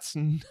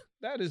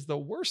 That is the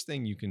worst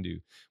thing you can do.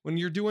 When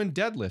you're doing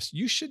deadlifts,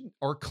 you should,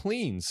 or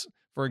cleans,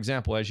 for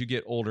example, as you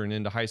get older and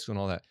into high school and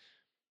all that.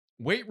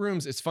 Weight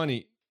rooms, it's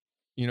funny,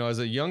 as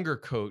a younger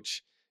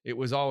coach, it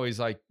was always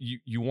like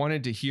you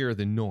wanted to hear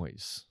the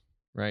noise,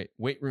 right?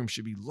 Weight rooms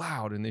should be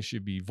loud and they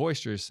should be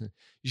boisterous.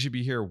 You should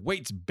be hear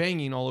weights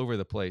banging all over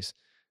the place.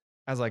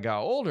 As I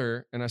got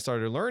older and I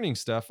started learning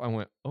stuff, I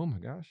went, oh my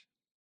gosh.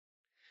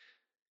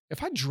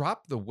 If I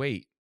drop the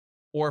weight,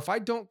 or if I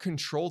don't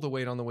control the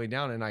weight on the way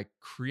down and I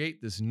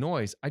create this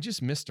noise, I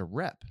just missed a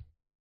rep.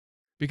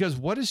 Because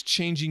what is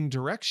changing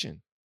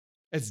direction?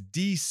 It's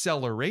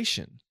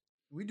deceleration.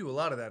 We do a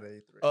lot of that at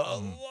A3.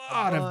 A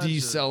lot of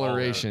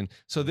deceleration.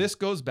 So this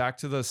goes back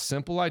to the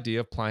simple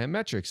idea of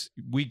plyometrics.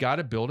 We got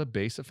to build a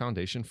base, a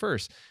foundation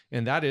first,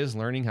 and that is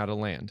learning how to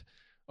land.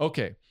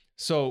 Okay,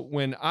 so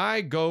when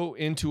I go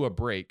into a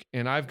break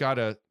and I've got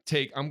to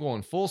I'm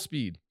going full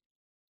speed,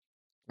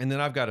 and then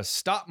I've got to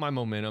stop my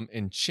momentum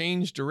and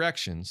change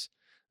directions,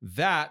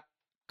 that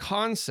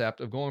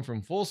concept of going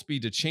from full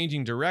speed to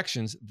changing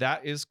directions,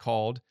 that is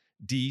called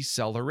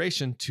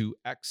deceleration to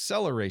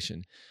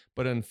acceleration.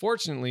 But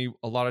unfortunately,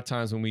 a lot of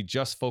times when we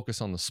just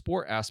focus on the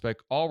sport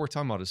aspect, all we're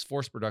talking about is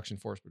force production,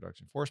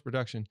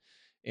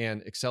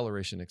 and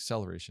acceleration.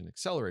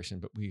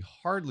 But we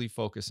hardly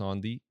focus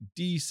on the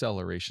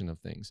deceleration of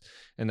things.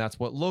 And that's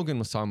what Logan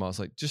was talking about. It's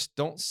like, just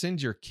don't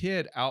send your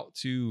kid out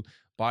to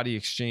Body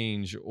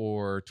Exchange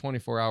or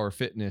 24-hour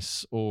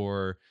fitness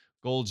or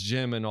Gold's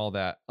Gym and all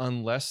that,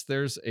 unless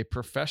there's a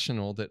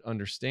professional that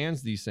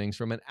understands these things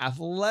from an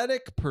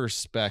athletic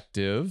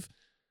perspective,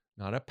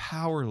 not a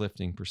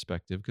powerlifting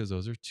perspective, because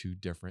those are two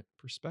different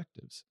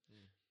perspectives.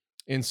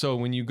 And so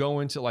when you go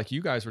into, like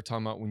you guys were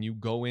talking about, when you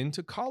go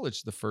into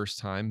college the first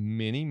time,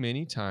 many,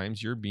 many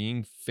times you're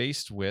being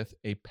faced with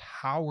a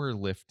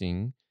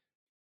powerlifting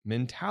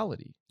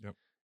mentality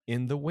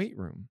in the weight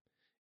room.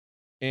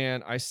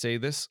 And I say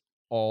this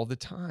all the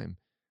time.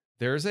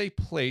 There's a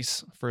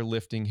place for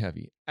lifting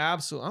heavy.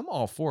 Absolutely. I'm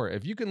all for it.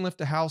 If you can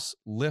lift a house,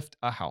 lift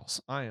a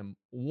house. I am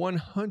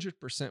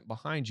 100%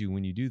 behind you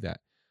when you do that.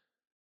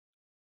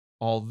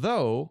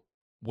 Although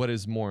what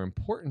is more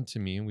important to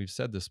me, and we've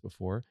said this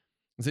before,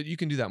 is that you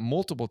can do that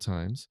multiple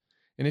times.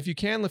 And if you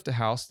can lift a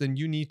house, then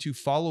you need to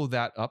follow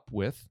that up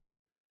with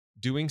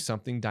doing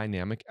something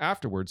dynamic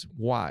afterwards.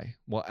 Why?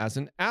 Well, as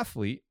an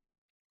athlete,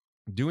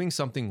 doing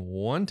something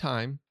one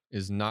time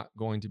is not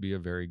going to be a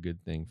very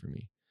good thing for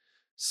me.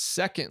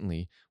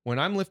 Secondly, when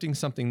I'm lifting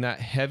something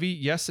that heavy,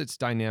 yes, it's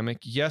dynamic.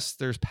 Yes,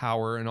 there's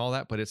power and all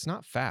that, but it's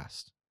not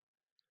fast.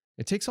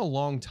 It takes a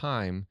long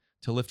time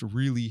to lift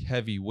really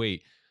heavy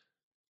weight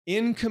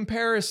in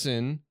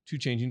comparison to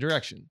changing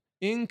direction,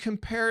 in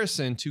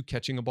comparison to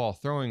catching a ball,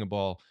 throwing a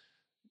ball,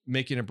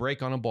 making a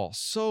break on a ball,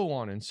 so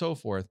on and so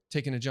forth,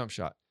 taking a jump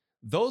shot.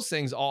 Those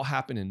things all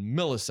happen in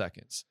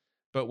milliseconds.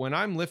 But when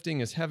I'm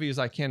lifting as heavy as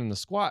I can in the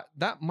squat,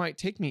 that might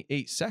take me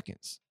 8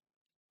 seconds.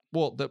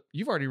 Well,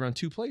 you've already run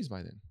 2 plays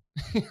by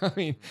then. I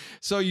mean,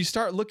 so you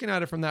start looking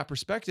at it from that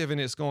perspective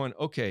and it's going,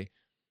 okay,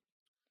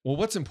 well,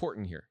 what's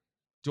important here?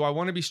 Do I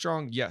want to be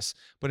strong? Yes.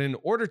 But in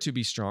order to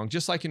be strong,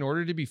 just like in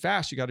order to be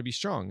fast, you got to be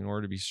strong. In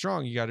order to be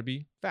strong, you got to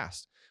be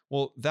fast.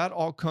 Well, that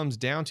all comes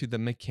down to the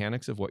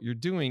mechanics of what you're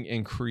doing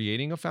and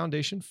creating a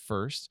foundation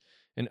first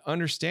and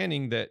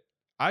understanding that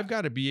I've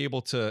got to be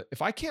able to,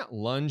 if I can't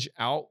lunge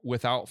out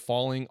without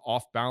falling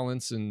off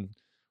balance and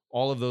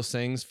all of those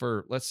things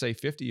for, let's say,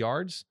 50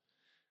 yards,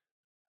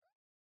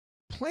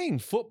 playing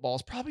football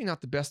is probably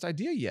not the best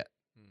idea yet.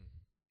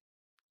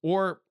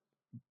 Or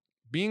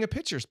being a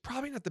pitcher is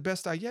probably not the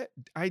best idea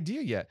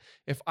yet.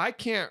 If I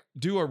can't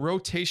do a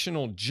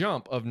rotational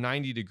jump of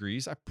 90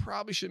 degrees, I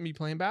probably shouldn't be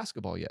playing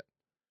basketball yet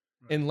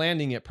and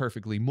landing it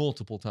perfectly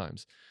multiple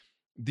times.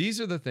 These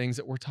are the things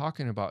that we're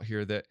talking about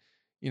here that,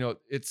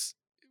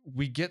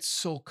 we get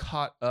so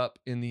caught up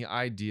in the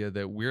idea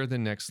that we're the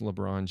next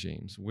LeBron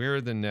James.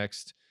 We're the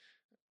next,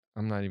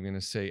 I'm not even going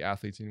to say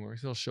athletes anymore.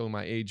 It'll show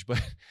my age,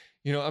 but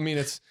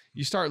it's,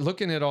 you start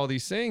looking at all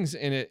these things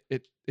and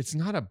it's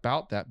not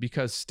about that,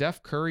 because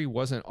Steph Curry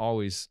wasn't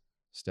always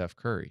Steph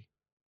Curry.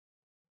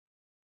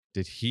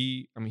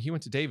 He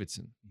went to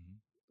Davidson.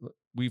 Mm-hmm.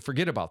 We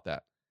forget about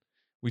that.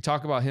 We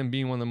talk about him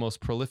being one of the most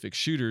prolific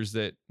shooters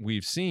that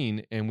we've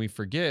seen, and we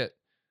forget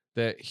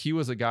that he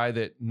was a guy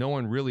that no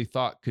one really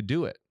thought could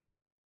do it,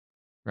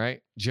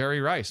 right? Jerry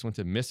Rice went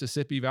to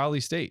Mississippi Valley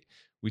State.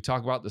 We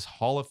talk about this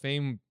Hall of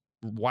Fame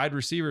wide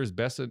receiver, as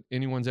best that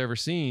anyone's ever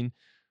seen.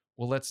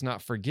 Well, let's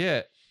not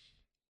forget,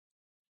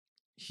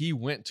 he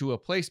went to a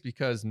place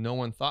because no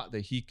one thought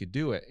that he could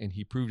do it, and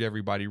he proved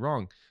everybody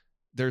wrong.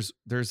 There's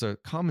a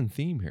common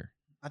theme here.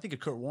 I think of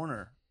Kurt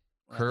Warner.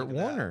 Kurt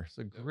Warner is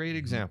a great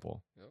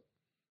example. Yep.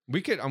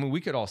 We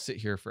could all sit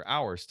here for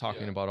hours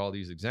talking about all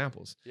these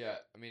examples. Yeah.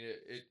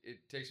 It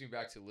takes me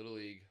back to Little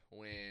League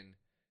when,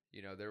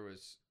 there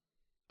was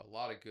a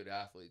lot of good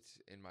athletes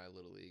in my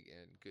Little League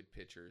and good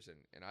pitchers,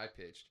 and I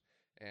pitched.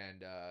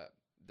 And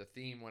the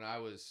theme when I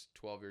was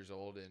 12 years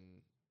old in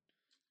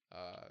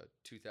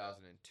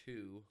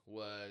 2002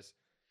 was,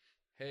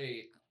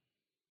 hey,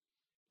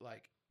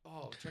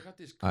 check out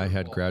this curveball. I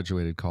had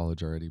graduated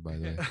college already by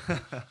then.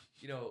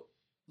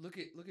 Look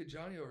at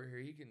Johnny over here.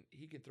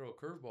 He can throw a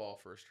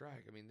curveball for a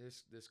strike.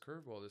 This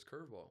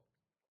curveball.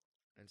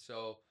 And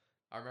so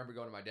I remember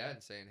going to my dad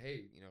and saying,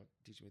 hey,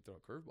 teach me to throw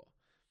a curveball.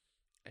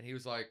 And he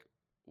was like,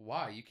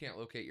 why? You can't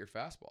locate your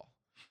fastball.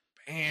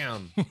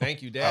 Bam.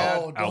 Thank you,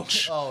 Dad.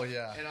 Ouch. Oh,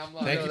 yeah. And I'm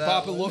like, thank you,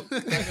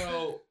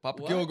 Papa.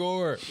 Papa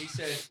Kilgore. He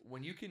said,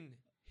 when you can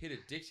hit a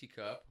Dixie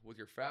cup with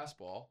your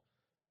fastball,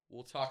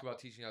 we'll talk about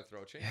teaching you how to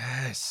throw a changeup.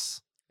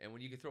 Yes. And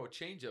when you can throw a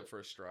changeup for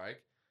a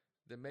strike,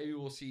 then maybe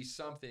we'll see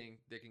something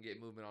that can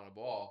get movement on a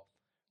ball.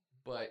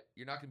 But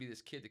you're not going to be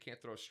this kid that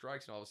can't throw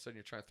strikes, and all of a sudden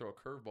you're trying to throw a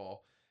curveball.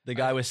 The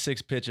guy with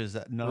 6 pitches,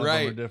 that none of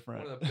them are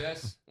different. One of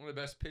the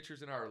best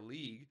pitchers in our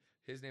league.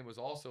 His name was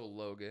also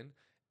Logan,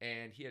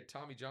 and he had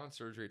Tommy John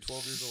surgery at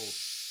 12 years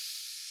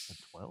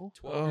old. 12?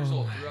 12 years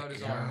old, threw out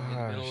his arm in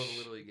the middle of a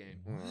Little League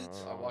game.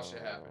 I watched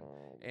it happen.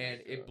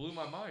 And it blew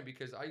my mind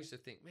because I used to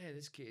think, man,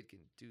 this kid can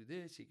do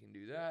this, he can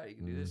do that, he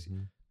can do this.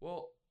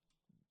 Well,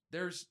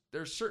 there's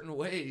certain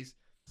ways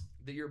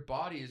that your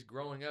body is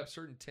growing up,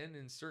 certain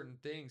tendons, certain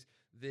things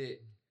that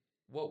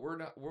what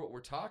we're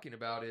talking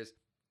about is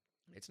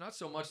it's not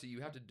so much that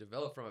you have to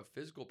develop from a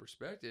physical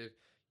perspective,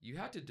 you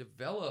have to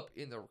develop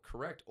in the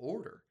correct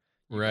order.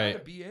 You Right. got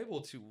to be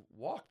able to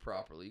walk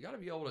properly. You got to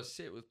be able to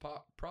sit with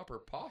proper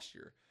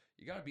posture.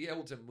 You got to be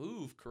able to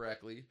move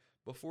correctly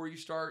before you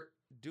start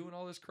doing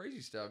all this crazy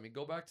stuff. I mean,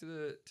 go back to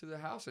the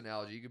house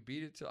analogy. You could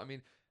beat it to. I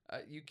mean,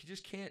 you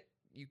just can't.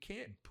 You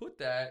can't put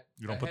that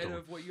You don't put ahead the-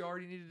 of what you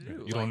already need to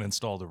do. You don't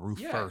install the roof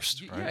yeah,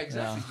 first, yeah, right?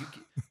 exactly.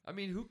 I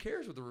mean, who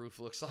cares what the roof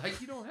looks like?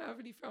 You don't have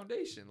any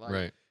foundation, like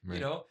Right. you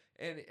know.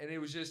 And it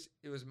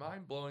was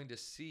mind blowing to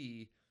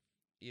see.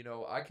 You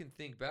know, I can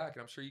think back,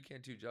 and I'm sure you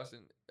can too,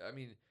 Justin. I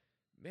mean,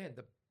 man,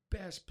 the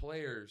best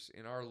players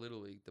in our little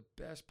league, the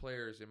best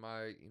players in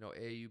my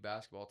AAU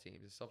basketball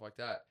teams and stuff like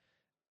that,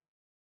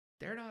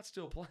 they're not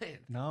still playing.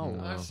 No.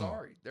 No. I'm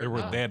sorry, They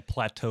had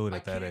plateaued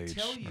at that age. I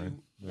can't tell you right?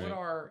 what Right.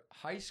 our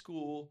high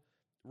school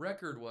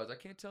record was. I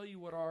can't tell you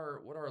what our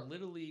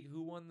little league,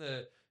 who won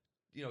the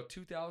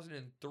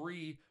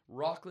 2003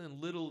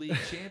 Rockland Little League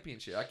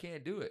championship. I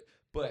can't do it.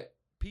 But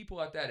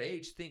people at that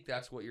age think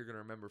that's what you're going to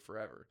remember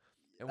forever.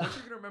 And what you're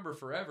going to remember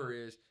forever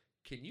is,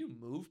 can you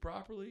move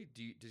properly?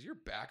 Does your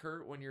back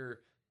hurt when you're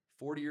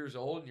 40 years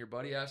old and your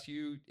buddy asks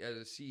you as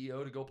a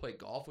CEO to go play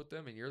golf with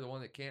them and you're the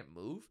one that can't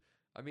move?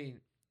 I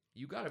mean,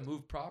 you got to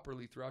move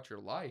properly throughout your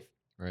life.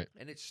 Right.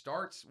 And it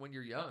starts when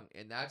you're young.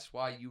 And that's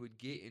why you would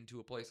get into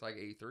a place like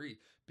A3.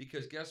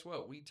 Because guess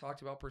what? We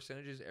talked about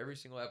percentages every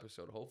single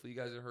episode. Hopefully you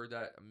guys have heard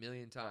that a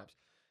million times.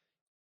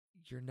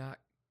 You're not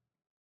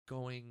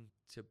going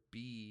to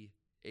be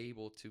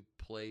able to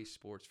play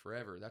sports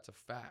forever. That's a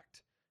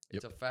fact.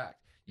 It's a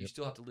fact. You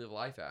still have to live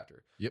life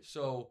after. Yep.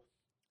 So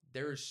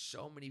there's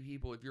so many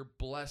people. If you're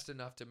blessed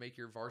enough to make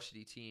your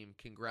varsity team,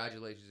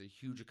 congratulations, a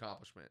huge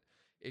accomplishment.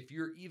 If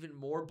you're even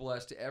more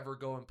blessed to ever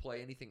go and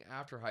play anything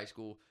after high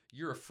school,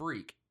 you're a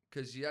freak,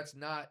 because that's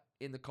not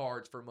in the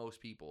cards for most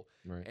people.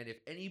 Right. And if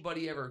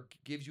anybody ever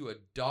gives you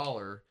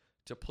 $1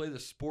 to play the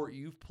sport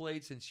you've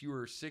played since you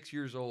were 6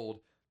 years old,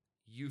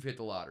 you've hit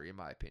the lottery, in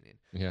my opinion.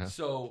 Yeah.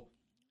 So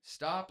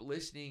stop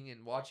listening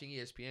and watching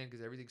ESPN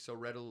because everything's so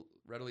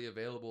readily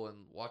available, and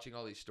watching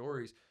all these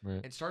stories,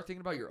 Right. and start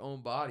thinking about your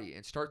own body,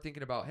 and start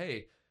thinking about,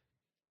 hey,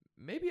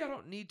 maybe I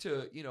don't need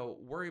to,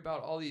 worry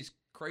about all these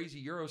crazy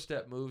Euro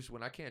step moves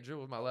when I can't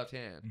dribble with my left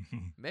hand.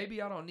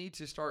 Maybe I don't need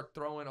to start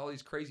throwing all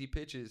these crazy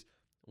pitches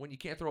when you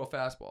can't throw a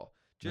fastball.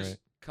 Just Right.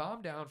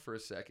 calm down for a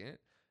second.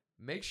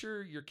 Make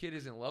sure your kid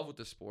is in love with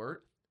the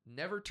sport.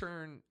 Never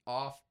turn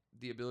off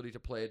the ability to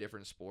play a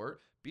different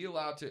sport. Be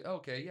allowed to,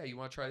 okay, yeah, you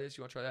want to try this,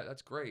 you want to try that,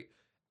 that's great.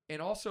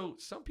 And also,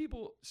 some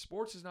people,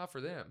 sports is not for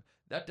them.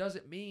 That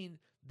doesn't mean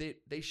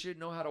that they should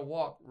know how to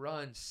walk,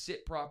 run,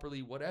 sit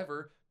properly,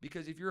 whatever,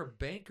 because if you're a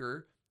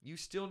banker, you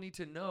still need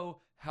to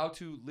know how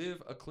to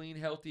live a clean,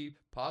 healthy,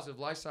 positive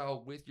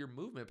lifestyle with your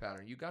movement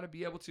pattern. You got to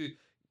be able to,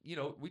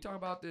 we talk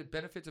about the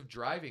benefits of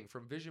driving,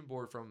 from vision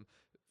board, from,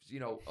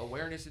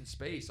 awareness in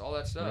space, all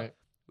that stuff. Right.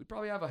 We'd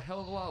probably have a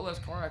hell of a lot less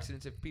car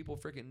accidents if people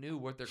freaking knew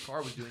what their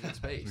car was doing in We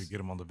space. get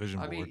them on the vision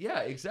I board. mean, yeah,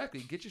 exactly.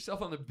 Get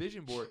yourself on the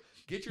vision board.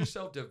 Get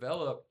yourself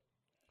developed.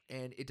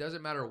 And it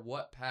doesn't matter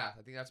what path.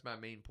 I think that's my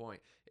main point.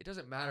 It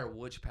doesn't matter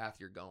which path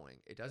you're going.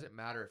 It doesn't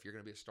matter if you're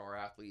going to be a star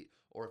athlete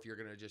or if you're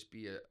going to just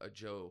be a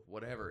Joe,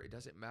 whatever. It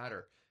doesn't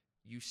matter.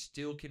 You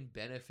still can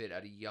benefit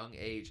at a young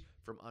age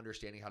from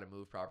understanding how to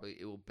move properly.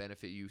 It will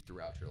benefit you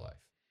throughout your life.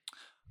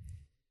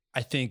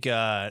 I think,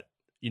 if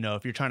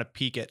you're trying to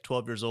peak at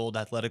 12 years old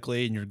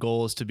athletically and your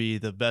goal is to be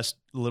the best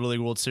Little League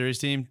World Series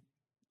team,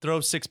 throw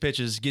 6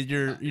 pitches, get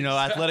your,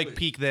 athletic Exactly.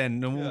 peak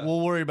then. And Yeah.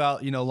 we'll worry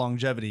about,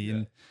 longevity.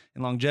 Yeah.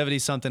 And longevity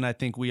is something I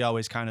think we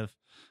always kind of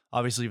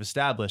obviously have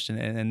established.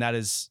 And that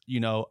is,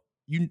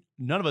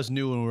 none of us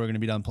knew when we were going to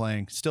be done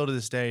playing. Still to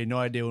this day, no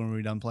idea when we'll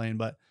be done playing.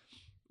 But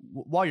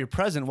while you're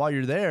present, while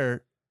you're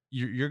there,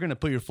 you're going to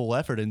put your full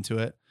effort into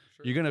it.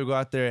 Sure. You're going to go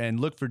out there and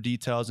look for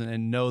details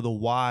and know the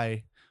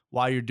why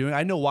you're doing.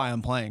 I know why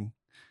I'm playing,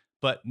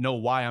 but know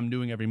why I'm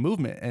doing every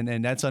movement.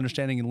 And that's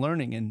understanding and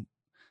learning. And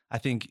I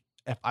think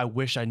I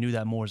wish I knew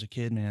that more as a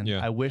kid, man. Yeah.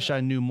 I wish I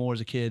knew more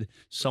as a kid.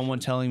 Someone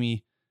telling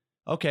me,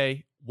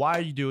 okay, why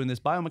are you doing this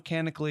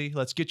biomechanically?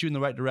 Let's get you in the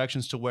right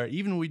directions to where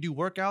even when we do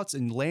workouts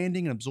and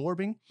landing and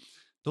absorbing,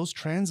 those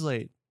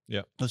translate.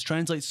 Yeah. Those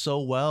translate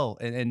so well.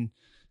 And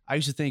I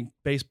used to think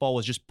baseball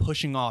was just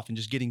pushing off and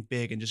just getting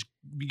big and just,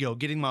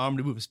 getting my arm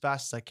to move as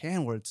fast as I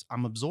can, where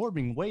I'm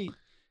absorbing weight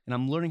and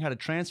I'm learning how to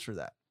transfer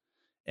that.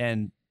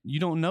 And you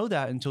don't know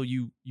that until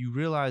you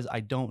realize I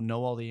don't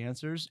know all the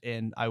answers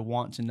and I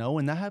want to know.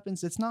 And that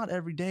happens. It's not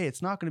every day.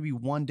 It's not going to be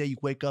one day you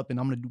wake up and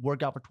I'm going to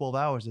work out for 12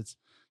 hours. It's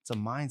a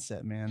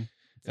mindset, man.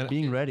 It's And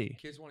being ready.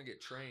 Kids want to get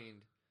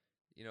trained.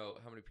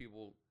 How many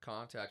people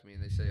contact me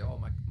and they say, "Oh,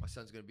 my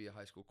son's going to be a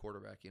high school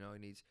quarterback. He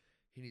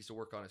needs to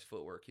work on his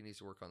footwork. He needs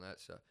to work on that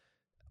stuff."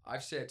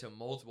 I've said to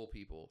multiple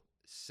people,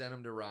 send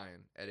him to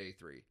Ryan at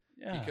A3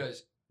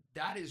 because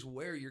that is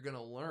where you're going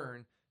to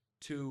learn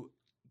to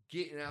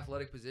get in an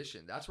athletic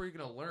position. That's where you're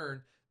going to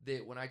learn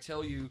that when I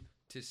tell you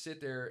to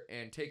sit there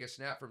and take a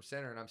snap from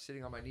center, and I'm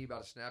sitting on my knee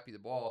about to snap you the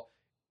ball,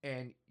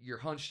 and you're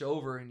hunched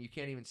over and you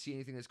can't even see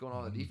anything that's going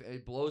on in the defense.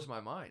 It blows my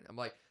mind. I'm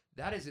like,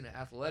 that is an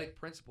athletic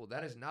principle.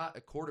 That is not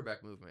a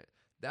quarterback movement.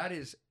 That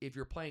is if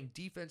you're playing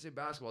defensive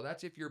basketball.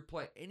 That's if you're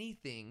playing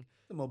anything.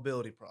 The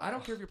mobility problem. I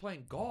don't care if you're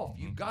playing golf.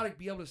 You've got to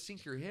be able to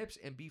sink your hips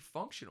and be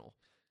functional.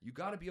 You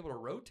got to be able to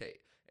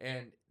rotate.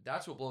 And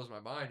that's what blows my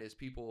mind is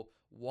people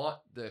want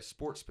the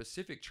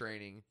sport-specific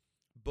training,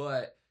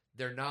 but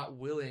they're not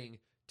willing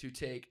to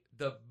take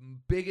the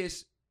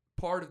biggest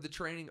part of the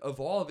training of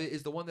all of it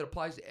is the one that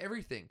applies to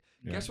everything.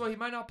 Yeah. Guess what? He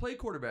might not play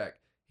quarterback.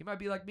 He might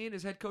be like me and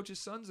his head coach's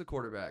son's the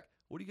quarterback.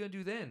 What are you going to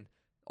do then?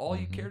 All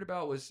you cared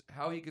about was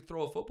how he could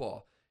throw a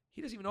football.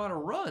 He doesn't even know how to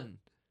run.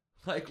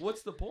 Like,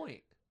 what's the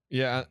point?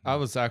 Yeah, I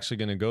was actually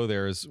going to go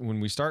there is when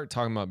we start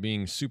talking about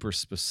being super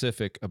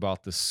specific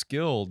about the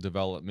skill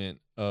development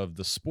of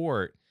the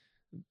sport,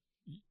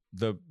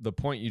 the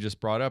point you just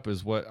brought up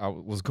is what I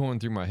was going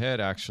through my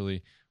head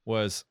actually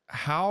was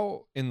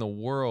how in the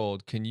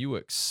world can you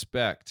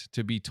expect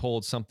to be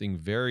told something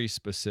very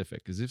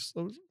specific? Because if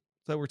so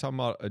we're talking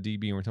about a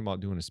DB and we're talking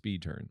about doing a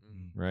speed turn,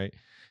 right?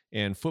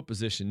 And foot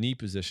position, knee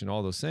position,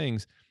 all those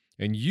things.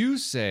 And you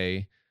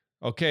say,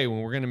 okay,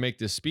 when we're going to make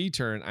this speed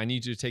turn, I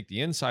need you to take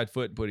the inside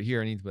foot and put it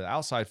here. I need to put the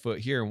outside foot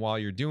here. And while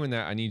you're doing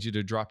that, I need you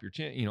to drop your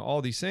chin,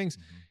 all these things.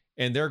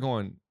 And they're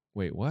going,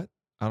 wait, what?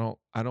 I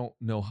don't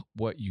know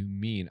what you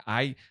mean.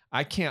 I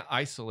can't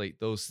isolate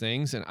those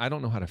things and I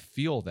don't know how to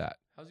feel that.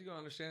 How's he going to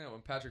understand that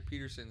when Patrick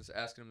Peterson's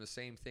asking him the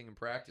same thing in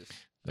practice?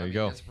 There you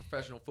go. That's a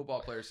professional football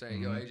player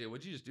saying, yo, AJ,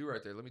 what'd you just do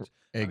right there? Let me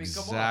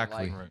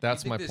Exactly. Come on.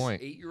 That's you my think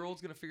point. This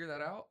 8-year-old's going to figure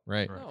that out?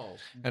 Right. No.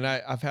 And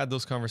I've had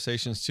those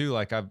conversations too.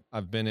 Like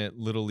I've been at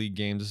little league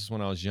games. This is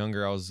when I was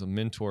younger. I was a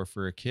mentor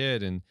for a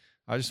kid and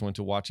I just went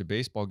to watch a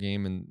baseball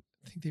game and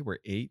I think they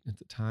were 8 at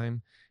the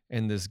time.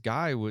 And this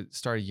guy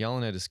started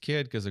yelling at his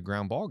kid because a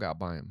ground ball got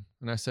by him.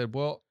 And I said,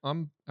 well,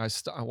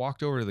 I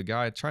walked over to the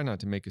guy. I try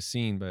not to make a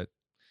scene, but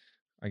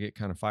I get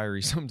kind of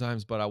fiery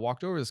sometimes. But I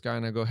walked over to this guy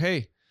and I go,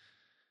 hey,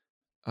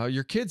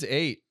 your kid's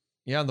 8.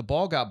 Yeah, the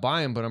ball got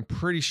by him, but I'm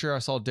pretty sure I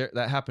saw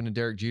that happened to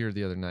Derek Jeter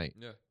the other night.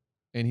 Yeah.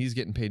 And he's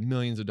getting paid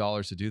millions of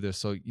dollars to do this.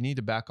 So you need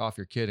to back off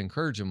your kid,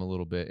 encourage him a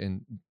little bit,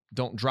 and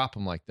don't drop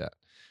him like that.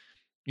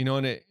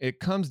 And it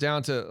comes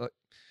down to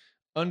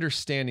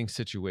understanding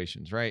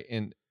situations, right?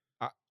 And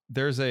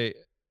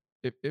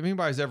if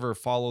anybody's ever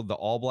followed the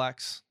All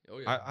Blacks, Oh,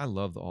 yeah. I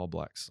love the All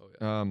Blacks.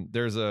 Oh, yeah.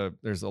 There's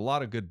a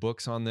lot of good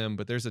books on them,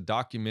 but there's a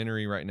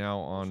documentary right now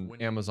on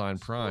Winning Amazon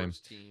Prime.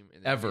 team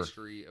in the Ever.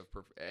 History of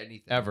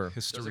anything. Ever.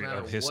 History matter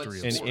of what history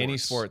of In sport. any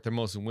sport, the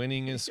most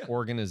winningest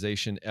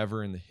organization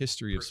ever in the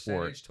history of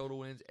sport. Percentage, total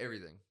wins,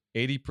 everything.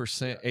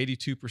 80%,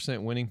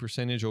 82% winning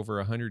percentage over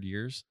 100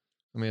 years.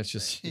 I mean, it's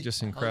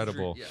just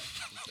incredible. 100, yeah,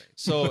 insane.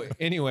 So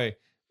anyway,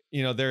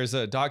 there's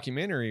a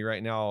documentary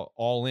right now,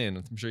 All In.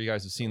 I'm sure you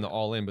guys have seen the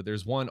All In, but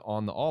there's one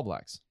on the All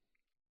Blacks.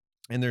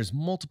 And there's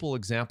multiple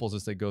examples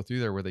as they go through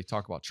there where they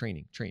talk about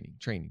training.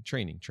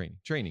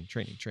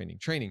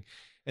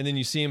 And then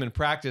you see them in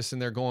practice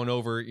and they're going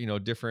over,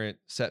 different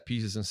set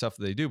pieces and stuff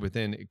that they do. But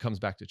then it comes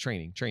back to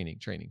training.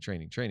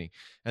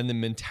 And the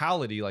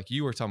mentality, like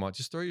you were talking about,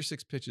 just throw your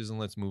 6 pitches and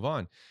let's move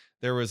on.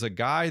 There was a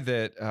guy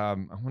that I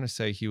want to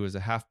say he was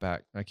a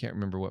halfback. I can't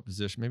remember what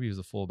position. Maybe he was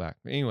a fullback.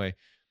 But anyway,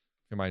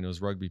 everybody knows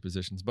rugby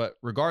positions. But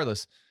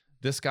regardless,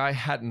 this guy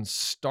hadn't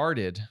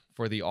started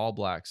for the All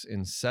Blacks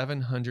in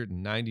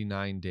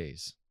 799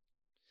 days.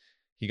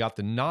 He got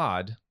the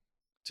nod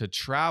to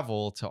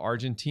travel to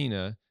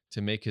Argentina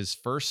to make his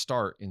first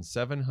start in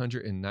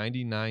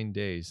 799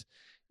 days.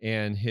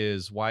 And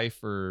his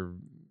wife or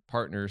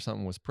partner or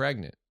something was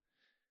pregnant.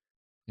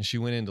 And she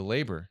went into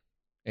labor.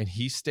 And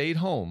he stayed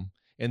home.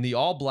 And the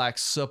All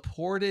Blacks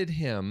supported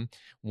him.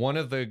 One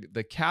of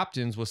the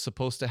captains was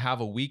supposed to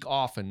have a week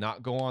off and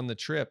not go on the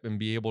trip and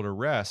be able to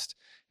rest.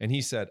 And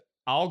he said,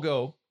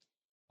 I'll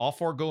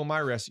forego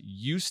my rest.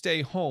 You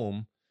stay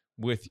home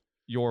with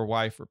your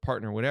wife or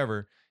partner,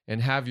 whatever,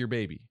 and have your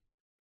baby.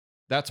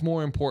 That's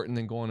more important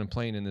than going and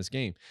playing in this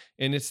game.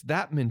 And it's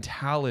that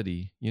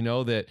mentality,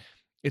 that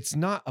it's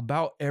not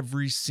about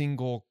every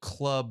single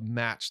club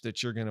match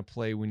that you're going to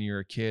play when you're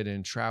a kid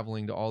and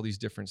traveling to all these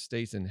different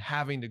states and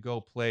having to go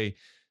play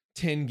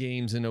 10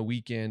 games in a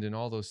weekend and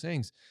all those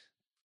things.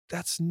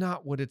 That's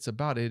not what it's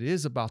about. It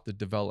is about the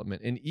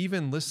development. And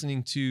even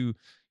listening to,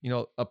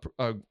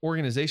 a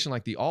organization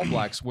like the All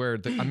Blacks, where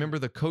I remember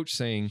the coach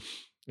saying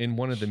in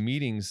one of the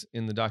meetings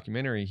in the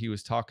documentary, he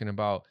was talking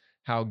about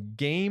how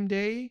game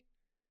day,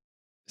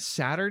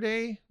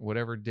 Saturday,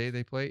 whatever day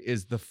they play,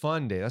 is the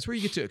fun day. That's where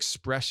you get to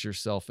express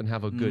yourself and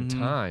have a good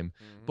time.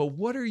 But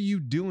what are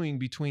you doing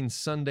between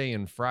Sunday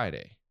and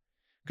Friday?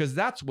 Because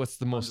that's what's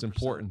the most 100%.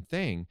 important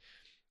thing.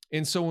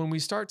 And so when we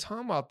start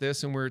talking about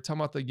this and we're talking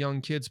about the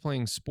young kids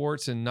playing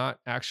sports and not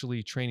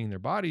actually training their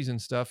bodies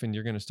and stuff, and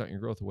you're going to stunt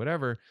your growth or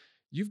whatever,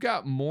 you've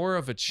got more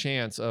of a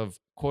chance of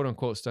quote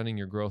unquote stunting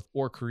your growth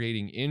or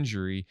creating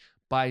injury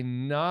by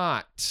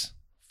not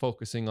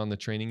focusing on the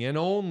training and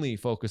only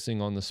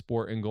focusing on the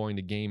sport and going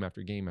to game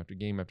after game after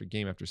game after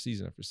game after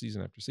season after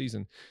season after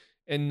season.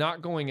 and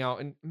not going out,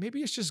 and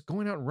maybe it's just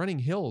going out and running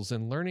hills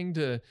and learning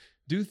to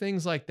do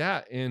things like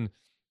that. And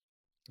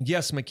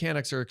yes,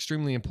 mechanics are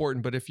extremely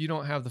important, but if you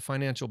don't have the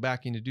financial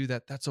backing to do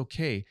that, that's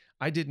okay.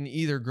 I didn't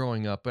either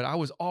growing up, but I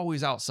was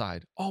always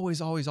outside,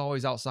 always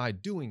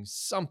outside doing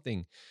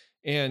something.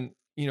 And,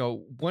 you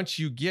know, once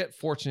you get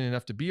fortunate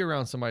enough to be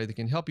around somebody that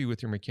can help you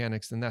with your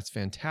mechanics, then that's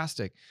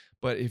fantastic.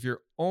 But if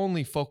you're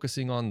only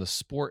focusing on the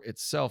sport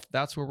itself,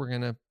 that's where we're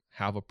going to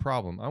have a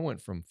problem. I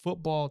went from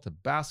football to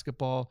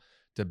basketball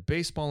to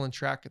baseball and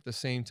track at the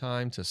same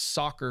time to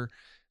soccer,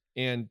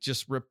 and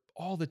just rip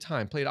all the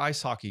time. Played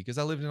ice hockey because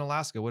I lived in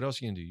Alaska. What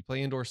else are you gonna do? You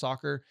play indoor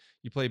soccer,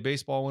 you play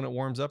baseball when it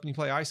warms up, and you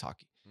play ice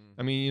hockey.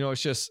 I mean, you know,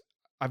 it's just,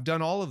 I've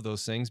done all of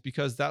those things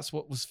because that's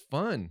what was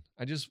fun.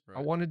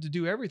 I wanted to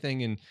do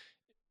everything. And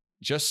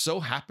just so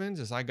happens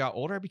as I got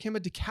older, I became a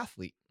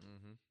decathlete.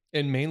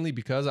 And mainly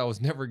because I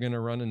was never going to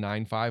run a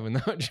 9.5 in the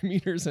 100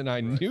 meters. And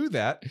I knew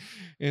that.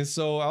 And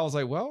so I was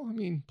like, well, I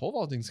mean, pole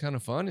vaulting is kind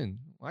of fun. And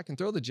I can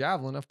throw the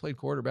javelin. I've played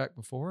quarterback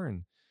before.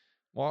 And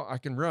well, I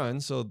can run.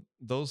 So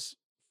those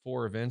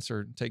 4 events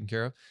are taken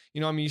care of.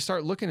 You know, I mean, you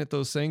start looking at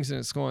those things and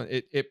it's going,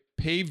 it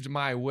paved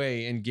my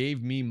way and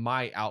gave me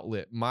my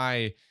outlet,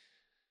 my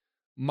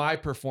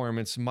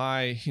performance,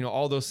 you know,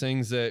 all those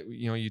things that,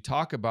 you know, you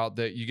talk about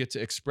that you get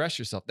to express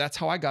yourself. That's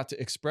how I got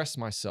to express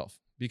myself,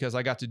 because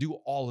I got to do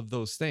all of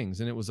those things.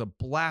 And it was a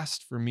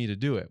blast for me to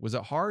do it. Was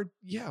it hard?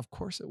 Yeah, of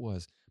course it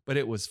was, but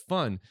it was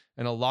fun.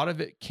 And a lot of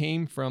it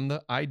came from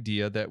the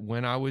idea that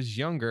when I was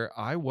younger,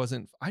 I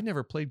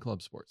never played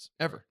club sports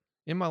ever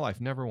in my life.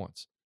 Never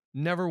once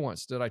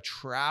did I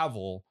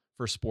travel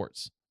for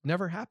sports.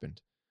 Never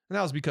happened. And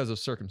that was because of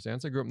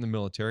circumstance. I grew up in the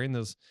military and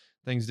those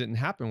things didn't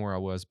happen where I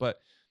was, but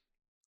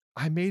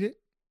I made it.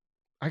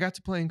 I got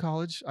to play in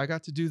college. I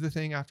got to do the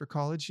thing after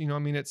college. You know, I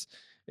mean,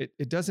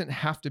 it doesn't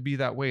have to be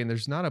that way. And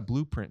there's not a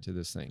blueprint to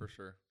this thing. For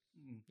sure.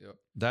 Yep.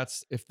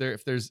 That's if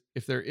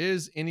there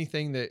is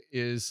anything that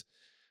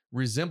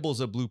resembles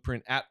a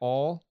blueprint at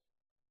all,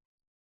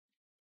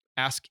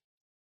 ask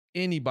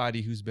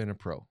anybody who's been a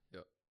pro.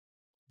 Yep.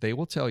 They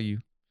will tell you,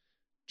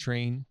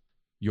 train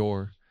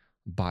your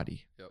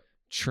body. Yep.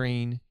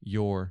 Train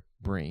your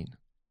brain.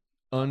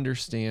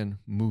 Understand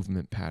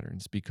movement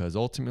patterns, because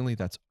ultimately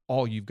that's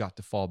all you've got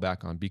to fall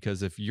back on.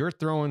 Because if you're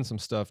throwing some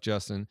stuff,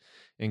 Justin,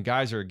 and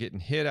guys are getting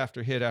hit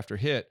after hit after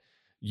hit,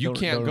 you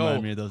can't go,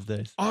 remind me of those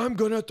days. I'm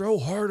going to throw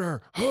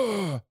harder.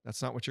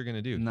 That's not what you're going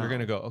to do. No. You're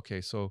going to go, okay,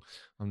 so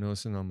I'm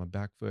noticing on my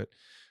back foot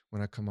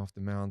when I come off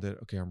the mound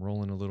that, okay, I'm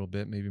rolling a little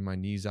bit. Maybe my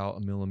knee's out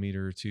 1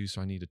 millimeter or 2,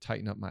 so I need to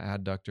tighten up my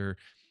adductor.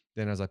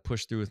 Then as I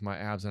push through with my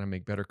abs and I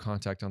make better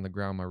contact on the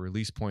ground, my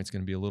release point's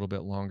going to be a little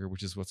bit longer,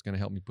 which is what's going to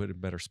help me put in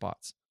better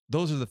spots.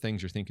 Those are the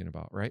things you're thinking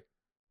about, right?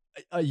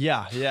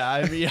 Yeah.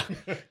 I mean,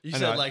 you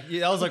said like,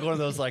 that was like one of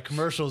those like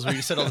commercials where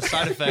you said all the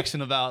side effects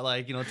in about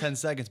 10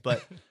 seconds.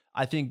 But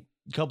I think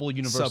a couple of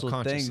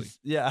universal things,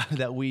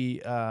 that we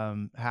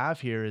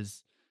have here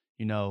is,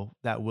 you know,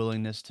 that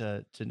willingness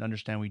to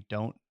understand we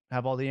don't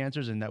have all the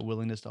answers, and that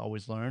willingness to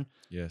always learn.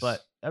 Yes.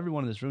 But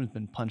everyone in this room has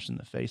been punched in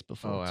the face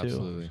before too.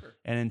 Absolutely.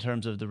 And in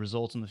terms of the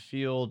results on the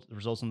field, the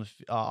results on the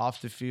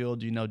off the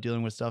field, you know,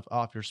 dealing with stuff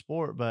off your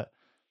sport, but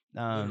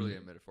literally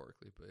and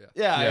metaphorically, but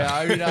yeah.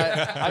 I mean,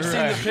 I've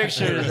seen the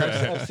pictures.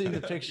 I've seen the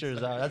pictures.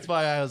 That's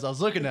why I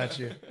was looking at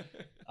you.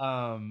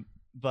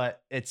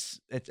 But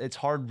it's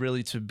hard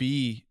really to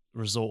be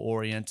result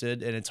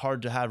oriented, and it's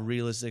hard to have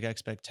realistic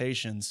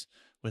expectations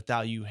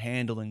without you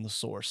handling the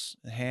source,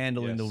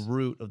 handling the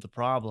root of the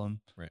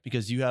problem, right?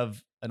 Because you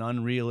have an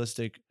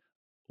unrealistic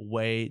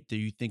way that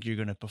you think you're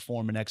going to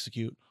perform and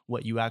execute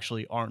what you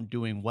actually aren't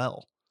doing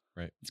well.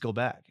 Right. Let's go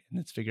back and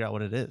let's figure out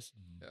what it is.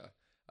 Yeah.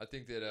 I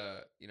think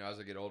that, you know, as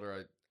I get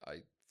older,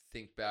 I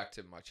think back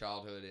to my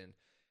childhood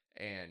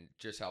and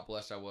just how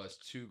blessed I was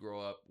to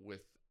grow up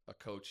with a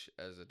coach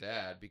as a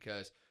dad,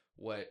 because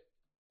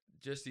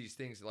just these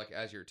things, like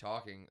as you're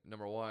talking,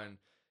 number one,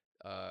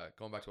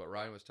 going back to what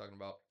Ryan was talking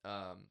about,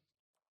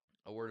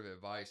 a word of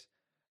advice.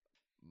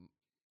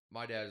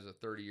 My dad is a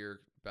 30-year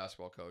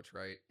basketball coach,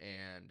 right?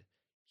 And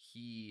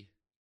he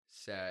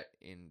sat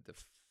in the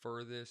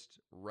furthest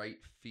right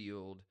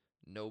field,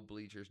 no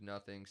bleachers,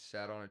 nothing,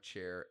 sat on a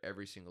chair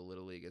every single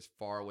Little League, as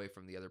far away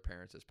from the other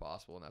parents as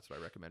possible. And that's what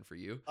I recommend for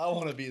you. I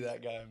want to be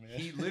that guy, man.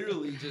 He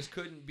literally just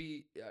couldn't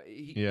be,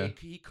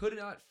 he could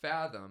not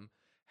fathom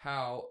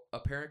how a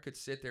parent could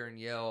sit there and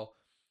yell,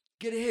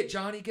 "Get a hit,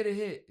 Johnny, get a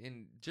hit."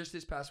 And just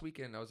this past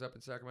weekend, I was up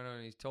in Sacramento,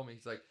 and he told me,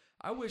 he's like,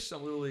 I wish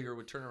some Little Leaguer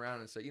would turn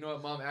around and say, you know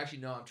what, Mom, actually,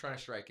 no, I'm trying to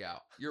strike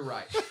out. You're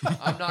right.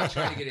 I'm not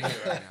trying to get a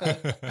hit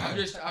right now.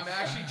 I'm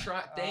actually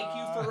trying. Thank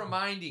you for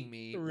reminding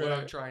me what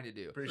I'm trying to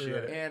do. Appreciate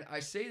it. And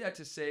I say that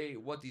to say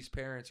what these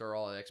parents are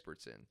all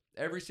experts in.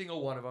 Every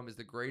single one of them is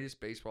the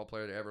greatest baseball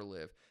player to ever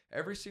live.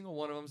 Every single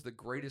one of them is the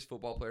greatest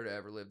football player to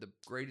ever live, the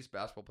greatest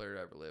basketball player to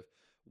ever live.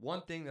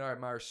 One thing that I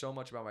admire so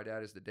much about my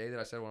dad is the day that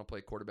I said I want to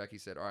play quarterback, he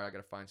said, all right, I got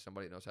to find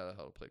somebody that knows how the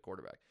hell to play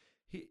quarterback.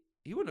 He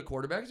wasn't a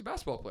quarterback, he's a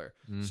basketball player.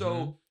 Mm-hmm.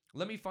 So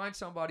let me find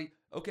somebody.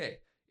 Okay,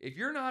 if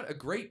you're not a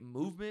great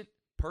movement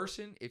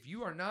person, if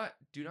you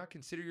do not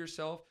consider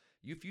yourself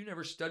If you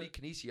never studied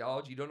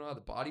kinesiology, you don't know how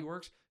the body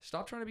works,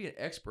 stop trying to be an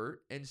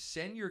expert and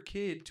send your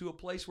kid to a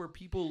place where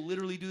people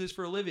literally do this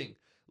for a living.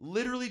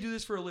 Literally do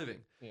this for a living.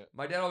 Yeah.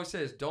 My dad always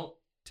says, don't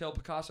tell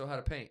Picasso how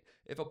to paint.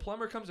 If a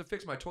plumber comes to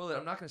fix my toilet,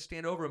 I'm not going to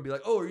stand over and be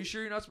like, oh, are you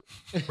sure you're not?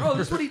 Bro,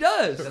 this is what he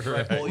does.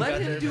 Right.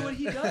 Let him do what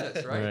he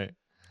does, right? Right.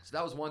 So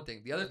that was one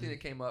thing. The other thing that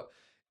came up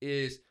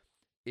is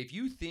if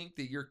you think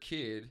that your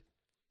kid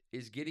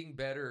is getting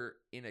better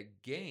in a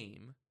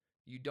game,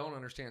 you don't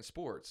understand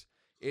sports.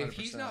 If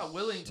he's 100%. not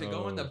willing to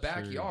go in the So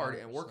backyard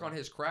true. and work on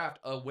his craft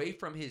away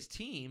from his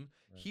team,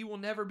 he will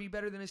never be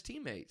better than his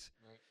teammates.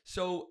 Right.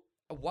 So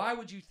why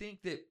would you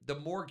think that the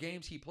more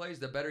games he plays,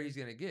 the better he's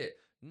going to get?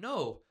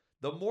 No.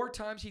 The more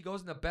times he goes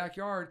in the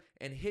backyard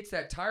and hits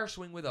that tire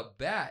swing with a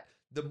bat,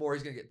 the more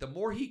he's going to get. The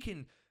more he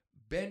can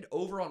bend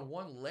over on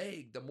one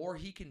leg, the more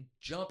he can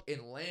jump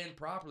and land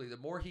properly, the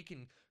more he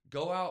can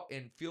go out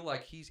and feel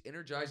like he's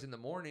energized in the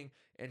morning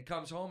and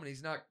comes home and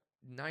he's not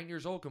 9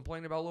 years old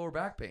complaining about lower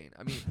back pain.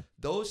 I mean,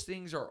 those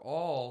things are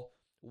all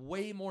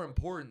way more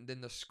important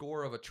than the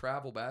score of a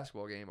travel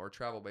basketball game or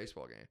travel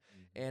baseball game.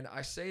 And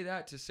I say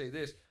that to say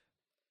this.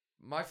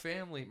 My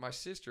family, my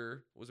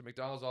sister was a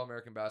McDonald's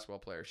All-American basketball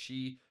player.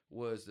 She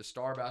was the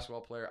star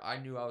basketball player. I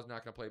knew I was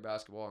not going to play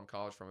basketball in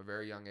college from a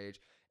very young age.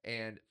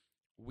 And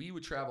we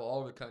would travel all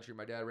over the country.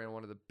 My dad ran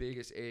one of the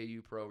biggest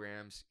AAU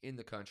programs in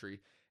the country.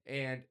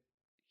 And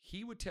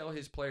he would tell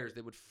his players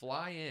that would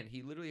fly in.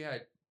 He literally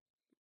had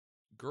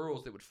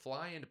girls that would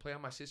fly in to play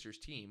on my sister's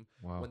team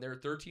Wow. when they were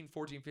 13,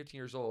 14, 15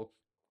 years old.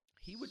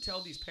 He would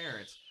tell these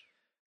parents,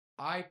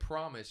 I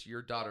promise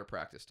your daughter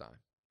practice time.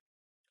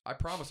 I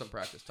promise them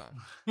practice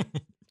time.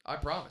 I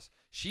promise.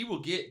 She will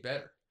get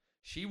better.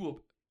 She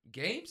will.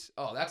 Games?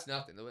 Oh, that's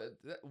nothing.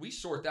 We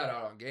sort that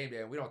out on game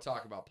day, and we don't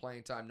talk about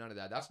playing time, none of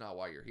that. That's not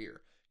why you're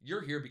here.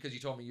 You're here because you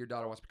told me your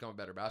daughter wants to become a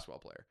better basketball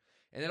player.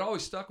 And it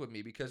always stuck with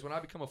me because when I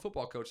become a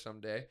football coach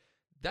someday,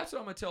 that's what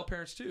I'm going to tell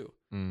parents too.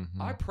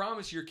 Mm-hmm. I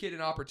promise your kid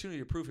an opportunity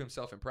to prove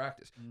himself in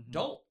practice. Mhm.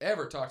 Don't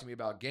ever talk to me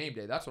about game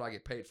day. That's what I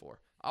get paid for.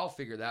 I'll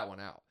figure that one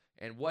out.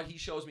 And what he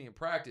shows me in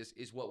practice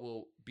is what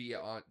will be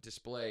on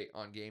display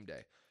on game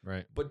day.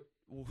 Right. But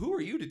who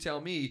are you to tell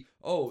me,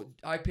 oh,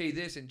 I pay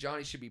this and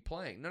Johnny should be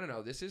playing?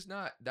 No.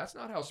 That's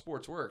not how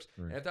sports works.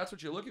 Right. And if that's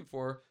what you're looking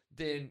for,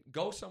 then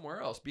go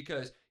somewhere else.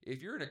 Because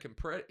if you're in a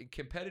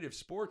competitive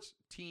sports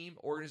team,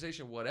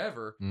 organization,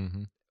 whatever,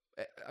 Mm-hmm.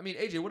 I mean,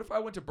 AJ, what if I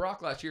went to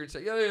Brock last year and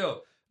said,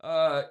 yo,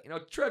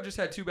 Trev just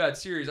had 2 bad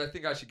series. I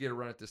think I should get a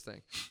run at this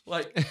thing.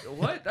 Like,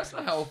 what? That's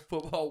not how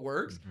football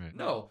works. Right.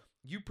 No,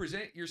 you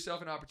present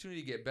yourself an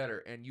opportunity to get better,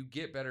 and you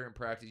get better in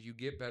practice. You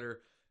get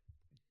better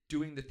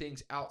doing the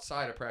things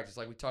outside of practice,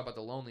 like we talk about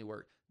the lonely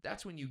work.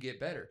 That's when you get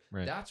better.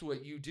 Right. That's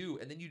what you do,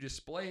 and then you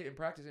display it in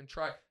practice and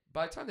try.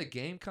 By the time the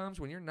game comes,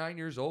 when you're 9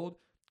 years old,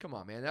 come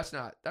on, man, that's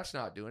not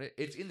doing it.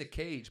 It's in the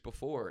cage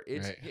before.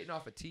 It's Right. hitting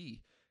off a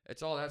tee.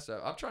 It's all that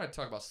stuff. I'm trying to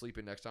talk about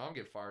sleeping next time. I'm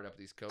getting fired up with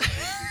these coaches.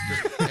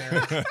 These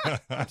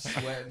parents. I'm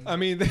sweating. I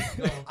mean,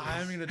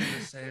 I'm gonna do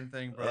the same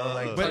thing, bro.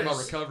 But Talk But about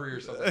it's- recovery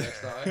or something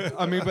next time.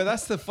 I mean, but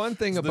that's the fun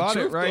thing It's the about it,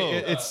 truth,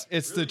 right? though.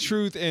 It's the Really.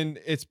 truth, and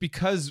it's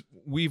because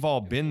we've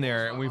all been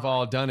there and we've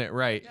all done it,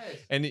 right? Yes.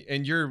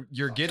 And you're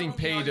Stop getting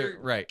telling me how paid, your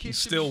right? kids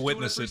should still be doing a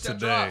witness it 3-step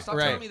today. drop. Stop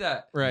Right. telling me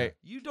that. Right.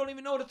 You don't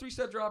even know what a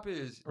 3-step drop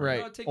is. You know how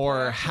Right. to take Or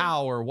play action.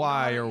 how or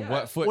why or Yeah.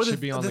 what foot Well,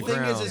 should be on the thing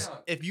ground. is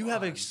if you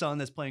have a son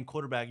that's playing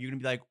quarterback, you're gonna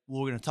be like,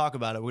 well, we're gonna talk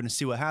about it. We're gonna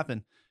see what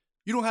happened.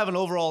 You don't have an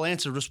overall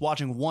answer just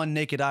watching one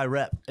naked eye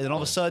rep, and then all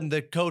of a sudden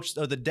the coach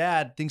or the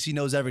dad thinks he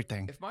knows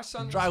everything. If my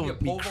son Drive wants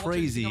to be a me pole vaulter, you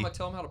crazy. think I'm gonna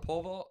tell him how to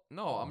pole vault?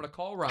 No, I'm gonna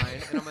call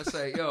Ryan and I'm gonna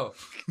say, "Yo,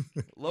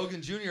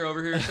 Logan Jr.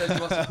 over here says he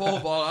wants to pole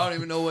vault. I don't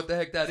even know what the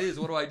heck that is.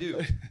 What do I do?"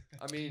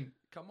 I mean,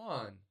 come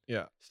on.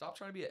 Yeah. Stop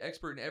trying to be an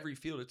expert in every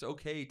field. It's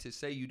okay to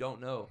say you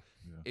don't know.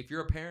 Yeah. If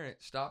you're a parent,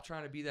 stop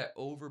trying to be that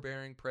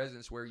overbearing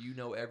presence where you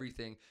know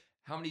everything.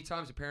 How many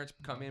times do parents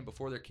come in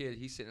before their kid,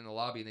 he's sitting in the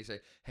lobby and they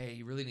say, "Hey,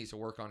 he really needs to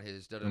work on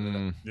his da-da-da-da."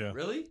 Mm, Yeah.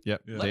 Really?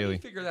 yep. Yeah. Let Daily. me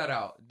figure that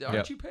out. Aren't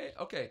Yep. you paying?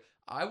 Okay,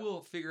 I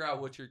will figure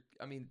out what you're.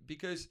 I mean,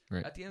 because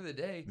Right. at the end of the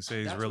day, You say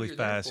he's that's what really you're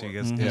there fast. for. He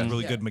has Mhm.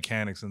 really Yeah. good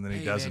mechanics, and then he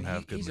Hey, doesn't man,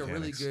 have good he's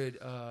mechanics. a really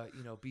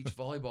good, beach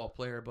volleyball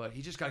player, but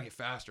he just got to get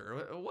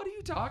faster. What are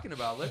you talking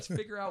about? Let's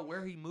figure out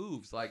where he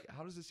moves. Like,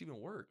 how does this even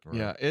work?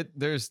 Right. Yeah,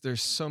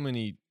 there's so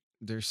many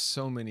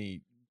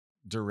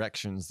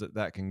directions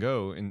that can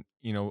go, and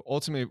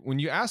ultimately when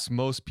you ask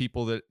most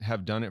people that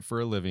have done it for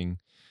a living,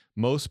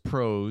 most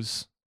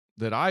pros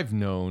that I've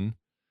known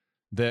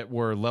that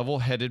were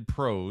level-headed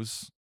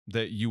pros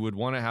that you would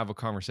want to have a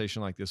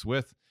conversation like this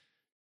with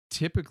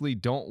typically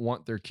don't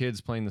want their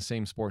kids playing the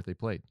same sport they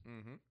played.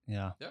 Mm-hmm.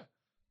 Yeah. Yeah.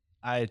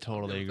 I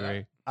totally with that.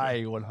 agree. I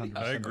 100%.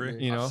 I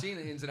agree. You know? I've seen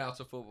the ins and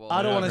outs of football.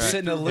 I don't Yeah, want to right. sit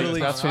in a Through little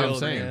league That's what I'm field,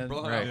 saying. man.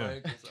 Blowing Right. out my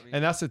ankles. I mean,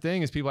 And that's the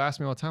thing is people ask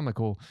me all the time, like,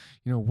 well,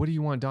 what do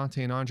you want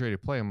Dante and Andre to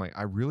play? I'm like,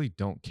 I really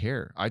don't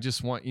care. I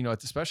just want,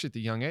 especially at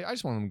the young age, I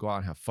just want them to go out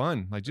and have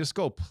fun. Like, just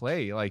go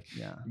play. Like,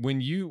 Yeah. when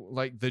you,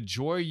 like, the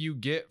joy you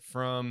get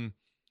from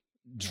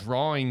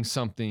drawing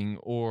something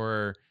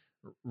or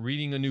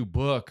reading a new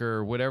book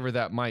or whatever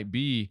that might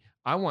be,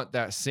 I want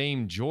that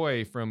same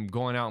joy from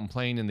going out and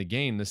playing in the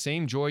game. The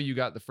same joy you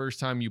got the first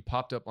time you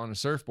popped up on a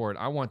surfboard.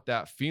 I want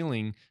that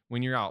feeling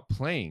when you're out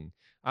playing.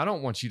 I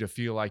don't want you to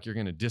feel like you're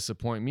going to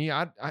disappoint me.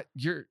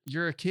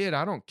 You're a kid.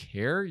 I don't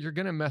care. You're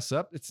going to mess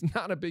up. It's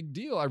not a big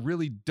deal. I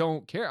really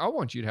don't care. I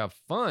want you to have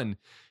fun.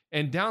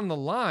 And down the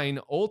line,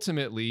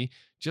 ultimately,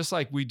 just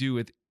like we do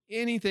with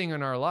anything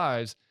in our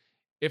lives,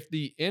 if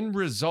the end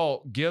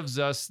result gives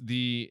us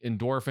the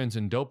endorphins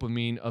and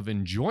dopamine of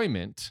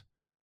enjoyment,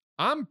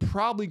 I'm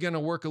probably going to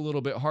work a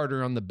little bit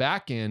harder on the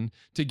back end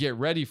to get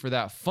ready for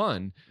that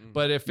fun.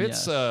 But if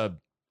it's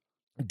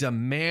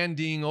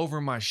demanding over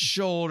my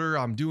shoulder,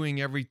 I'm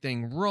doing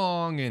everything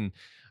wrong, and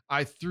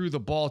I threw the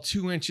ball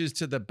 2 inches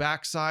to the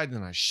backside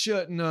and I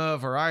shouldn't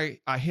have, or I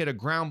hit a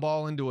ground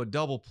ball into a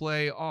double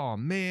play. Oh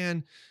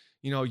man,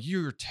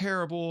 you're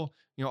terrible.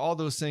 All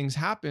those things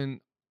happen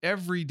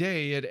every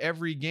day at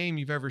every game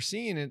you've ever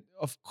seen. And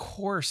of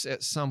course,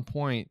 at some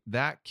point,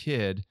 that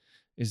kid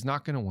is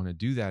not going to want to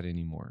do that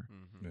anymore.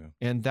 Yeah.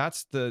 And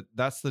that's the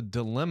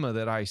dilemma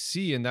that I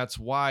see. And that's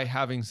why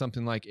having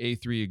something like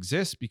A3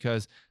 exists,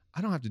 because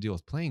I don't have to deal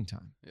with playing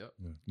time. Yep.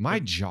 Yeah. My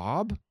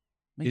job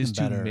is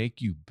to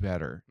make you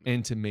better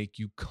and to make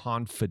you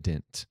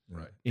confident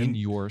Right. in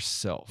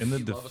yourself. In the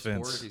He love a sport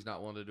defense, if he's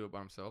not willing to do it by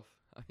himself.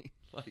 I mean,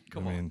 like,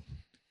 come on.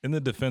 in the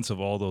defense of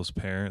all those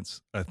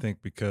parents, I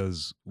think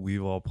because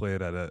we've all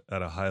played at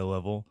a high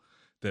level,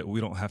 that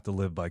we don't have to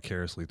live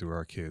vicariously through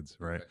our kids,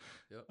 right?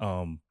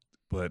 Yep.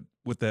 But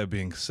with that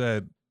being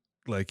said,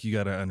 like, you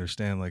got to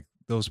understand, like,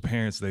 those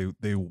parents,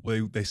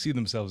 they see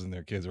themselves in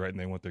their kids, right? And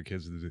they want their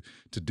kids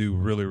to do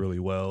really, really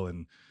well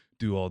and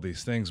do all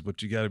these things.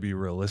 But you got to be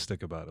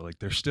realistic about it. Like,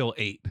 they're still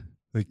 8.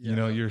 Like,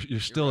 you're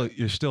still a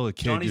kid.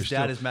 Johnny's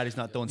dad is mad he's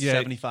not throwing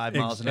 75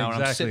 miles an hour.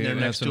 I'm sitting there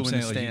next to him in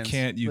the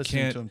stands, you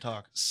listening can't to him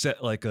talk.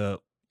 set like a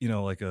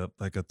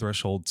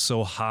threshold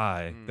so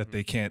high that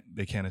they can't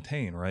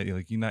attain, right?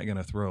 Like, you're not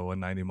gonna throw a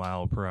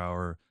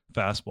 90-mile-per-hour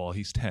fastball.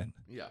 He's 10.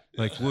 Yeah.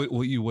 Like, what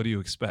do you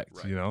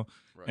expect? Right.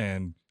 Right.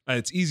 And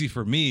it's easy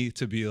for me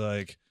to be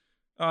like,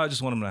 oh, I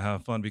just want them to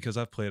have fun because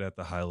I've played at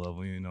the high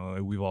level.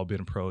 We've all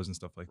been pros and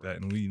stuff like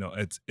that, and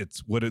it's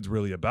what it's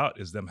really about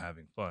is them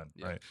having fun,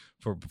 right?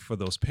 For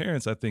those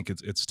parents, I think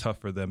it's tough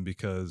for them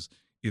because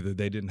either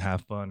they didn't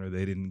have fun or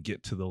they didn't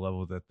get to the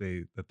level that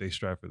they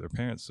strive for their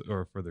parents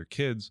or for their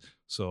kids.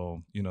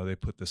 So they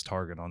put this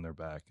target on their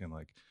back and,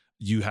 like,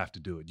 you have to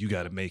do it. You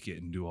got to make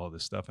it and do all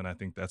this stuff. And I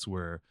think that's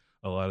where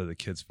a lot of the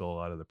kids feel a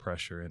lot of the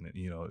pressure, and it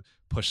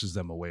pushes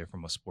them away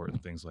from a sport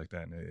and things like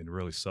that. And it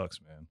really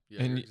sucks, man.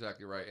 Yeah, you're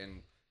exactly right.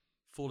 And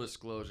full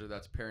disclosure,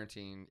 that's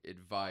parenting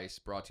advice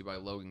brought to you by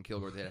Logan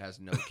Kilgore that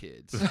has no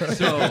kids.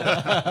 So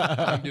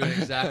I'm doing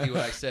exactly what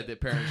I said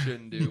that parents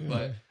shouldn't do.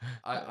 But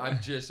I'm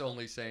just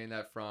only saying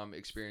that from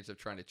experience of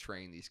trying to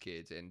train these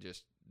kids, and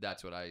just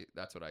that's what I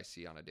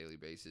see on a daily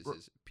basis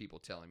is people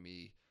telling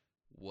me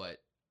what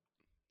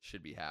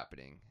should be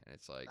happening, and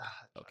it's like,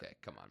 okay,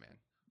 come on, man.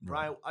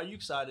 Brian, are you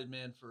excited,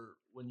 man, for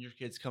when your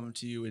kids come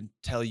to you and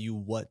tell you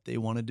what they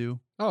want to do?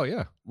 Oh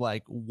yeah,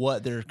 like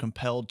what they're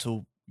compelled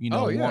to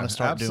want to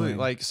start doing.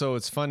 Like, so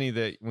it's funny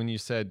that when you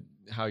said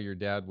how your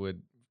dad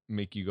would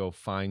make you go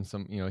find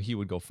some, he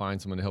would go find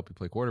someone to help you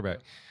play quarterback.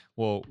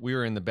 Well, we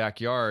were in the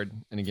backyard,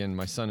 and again,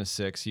 my son is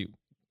 6.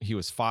 He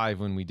was 5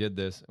 when we did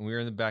this, and we were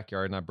in the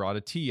backyard, and I brought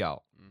a tee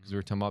out because we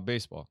were talking about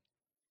baseball.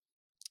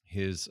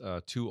 His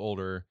 2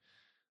 older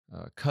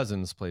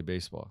cousins play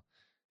baseball,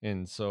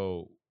 and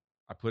so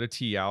I put a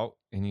tee out,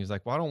 and he was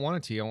like, "Well, I don't want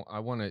a tee. I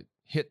want to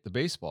hit the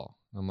baseball."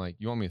 I'm like,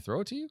 "You want me to throw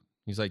it to you?"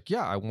 He's like,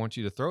 "Yeah, I want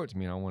you to throw it to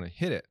me. And I want to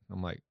hit it."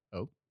 I'm like,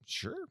 "Oh,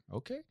 sure.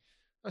 Okay."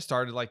 I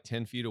started like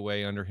 10 feet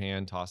away,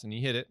 underhand, tossing.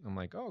 He hit it. I'm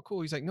like, "Oh,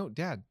 cool." He's like, "No,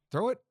 Dad,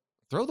 throw it.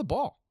 Throw the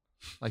ball.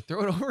 Like,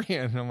 throw it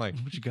overhand." And I'm like,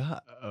 "What you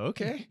got?"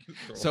 Okay.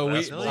 So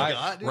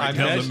I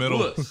down the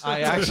middle.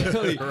 I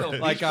actually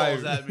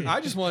I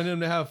just wanted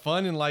him to have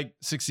fun and, like,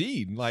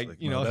 succeed. Like,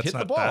 hit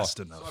the ball. Fast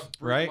enough.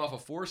 So right off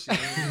a 4-seam.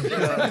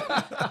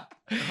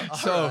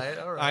 So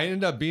I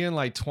ended up being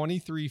like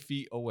 23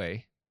 feet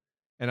away,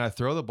 and I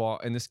throw the ball,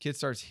 and this kid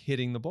starts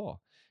hitting the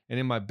ball. And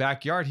in my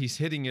backyard, he's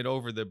hitting it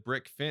over the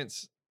brick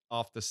fence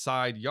off the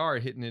side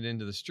yard, hitting it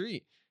into the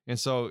street. And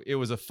so it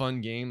was a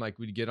fun game. Like,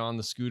 we'd get on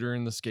the scooter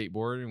and the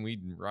skateboard, and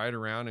we'd ride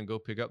around and go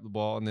pick up the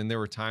ball. And then there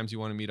were times he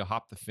wanted me to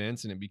hop the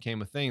fence, and it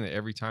became a thing that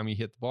every time he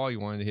hit the ball, he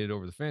wanted to hit it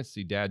over the fence.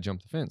 See Dad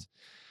jump the fence.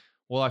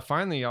 Well, I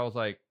was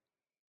like,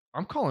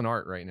 I'm calling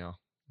Art right now.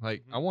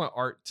 Like, I want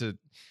Art to.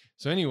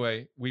 So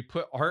anyway, we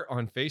put Art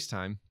on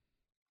FaceTime,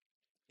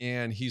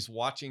 and he's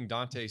watching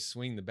Dante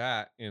swing the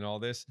bat and all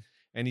this.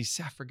 And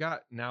I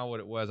forgot now what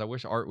it was. I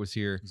wish Art was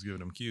here. He's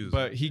giving him cues.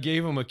 But he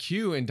gave him a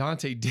cue, and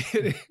Dante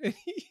did it. And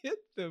he hit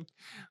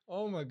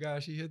oh my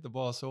gosh, he hit the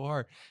ball so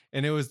hard.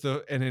 And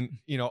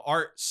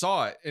Art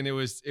saw it, and it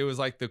was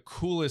like the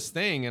coolest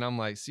thing. And I'm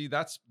like, see,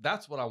 that's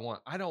what I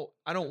want. I don't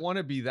want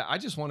to be that. I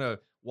just want to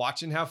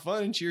watch and have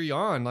fun and cheer you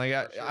on. Like,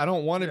 I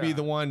don't want to be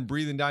the one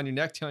breathing down your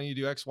neck telling you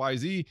to do X, Y,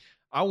 Z.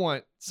 I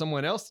want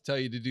someone else to tell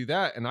you to do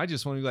that. And I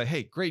just want to be like,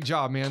 hey, great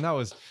job, man. That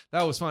was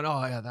fun.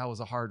 Oh yeah, that was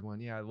a hard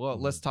one. Yeah. Well,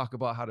 let's talk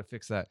about how to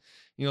fix that.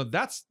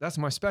 That's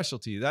my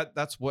specialty.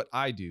 That's what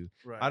I do.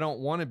 Right. I don't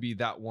want to be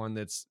that one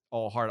that's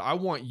all hard. I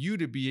want you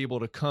to be able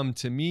to come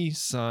to me,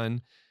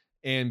 son,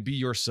 and be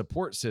your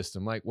support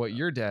system, like what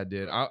your dad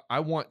did. I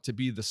want to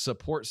be the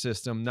support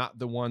system, not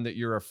the one that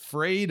you're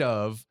afraid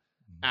of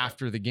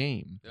after the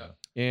game. Yeah.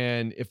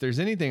 And if there's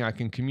anything I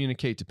can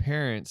communicate to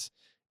parents,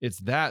 it's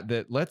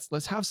that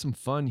let's have some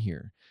fun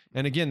here.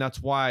 And again, that's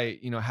why,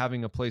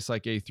 having a place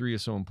like A3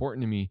 is so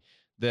important to me,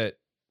 that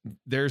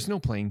there's no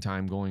playing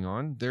time going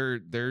on.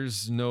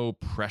 There's no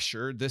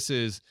pressure. This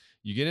is,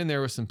 you get in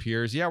there with some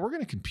peers. Yeah, we're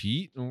going to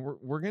compete and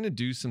we're going to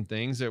do some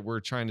things that we're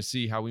trying to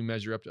see how we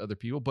measure up to other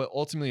people. But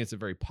ultimately, it's a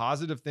very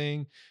positive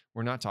thing.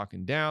 We're not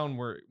talking down.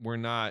 We're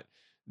not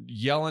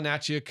yelling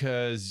at you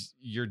because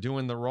you're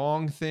doing the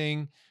wrong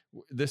thing.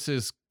 This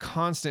is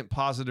constant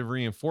positive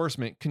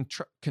reinforcement,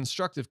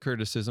 constructive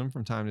criticism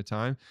from time to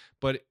time,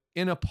 but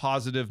in a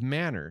positive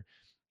manner.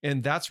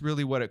 And that's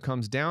really what it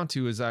comes down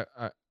to is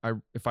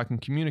if I can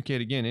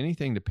communicate again,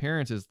 anything to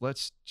parents is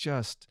let's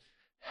just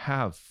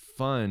have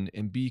fun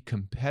and be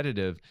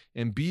competitive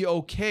and be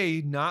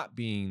okay not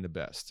being the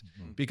best.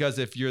 Because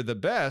if you're the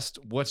best,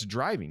 what's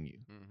driving you?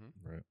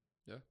 Right.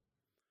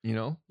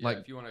 Yeah, like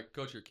if you want to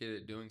coach your kid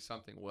at doing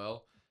something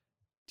well,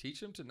 teach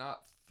them to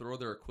not throw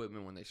their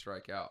equipment when they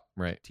strike out.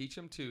 right. Teach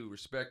them to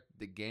respect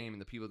the game and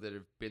the people that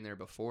have been there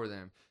before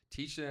them.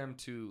 Teach them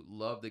to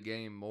love the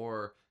game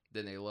more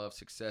than they love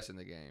success in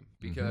the game.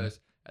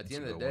 Because at the That's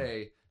end a of the good one.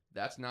 day,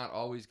 that's not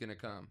always going to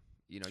come.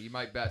 You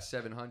might bat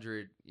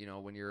 700,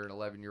 when you're an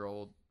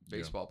 11-year-old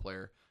baseball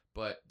player,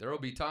 but there will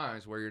be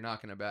times where you're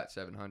not going to bat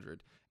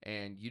 700,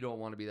 and you don't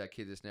want to be that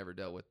kid that's never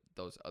dealt with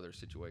those other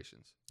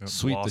situations. Yep,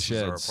 Sweep the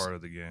losses are a sheds. part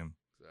of the game.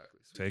 Exactly.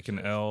 Taking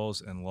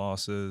L's and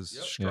losses,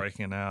 Yep.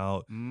 striking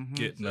out,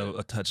 getting That's it.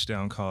 a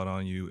touchdown caught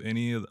on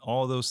you,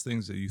 all those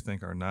things that you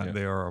think are not, Yeah.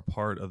 they are a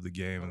part of the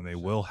game and they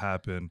 100%. will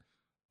happen.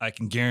 I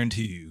can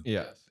guarantee you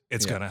Yeah. Yes.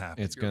 it's Yeah. going to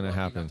happen. It's If you're going to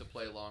lucky enough happen. to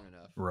play long enough.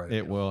 Right.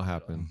 It will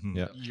happen. Mhm.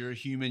 Yeah. You're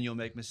human. You'll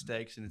make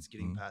mistakes, and it's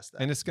getting past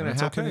that. And it's going to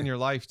That's happen in okay. your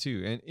life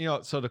too.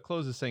 And, so to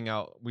close this thing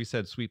out, we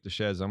said sweep the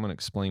sheds. I'm going to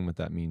explain what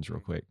that means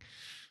real quick.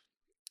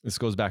 This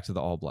goes back to the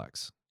All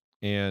Blacks.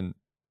 And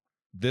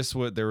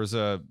there was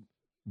a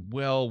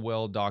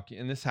well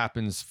documented, and this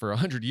happens for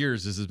 100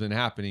 years. This has been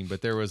happening,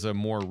 but there was a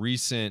more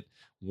recent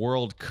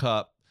World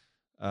Cup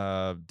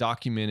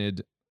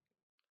documented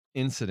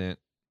incident.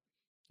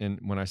 And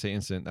when I say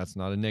incident, that's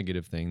not a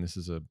negative thing. This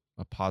is a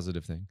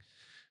positive thing.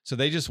 So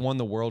they just won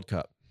the World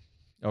Cup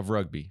of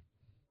rugby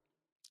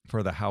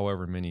for the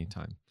however many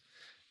time.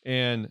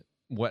 And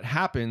what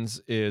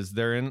happens is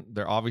they're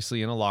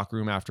obviously in a locker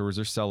room afterwards.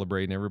 They're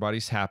celebrating.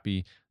 Everybody's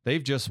happy.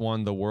 They've just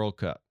won the World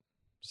Cup.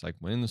 It's like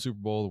winning the Super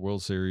Bowl, the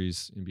World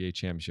Series, NBA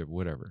championship,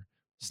 whatever.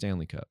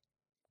 Stanley Cup,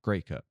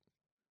 Grey Cup.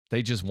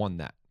 They just won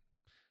that.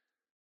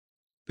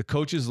 The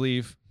coaches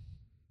leave.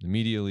 The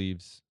media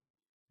leaves.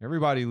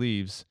 Everybody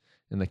leaves.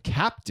 And the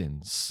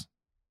captains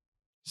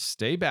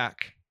stay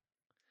back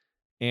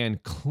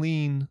and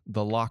clean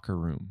the locker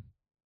room.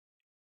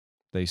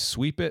 They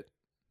sweep it.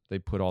 They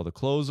put all the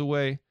clothes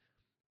away.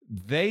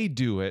 They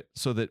do it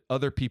so that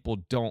other people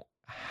don't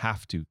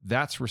have to.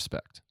 That's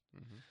respect.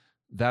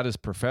 That is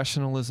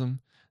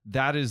professionalism.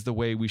 That is the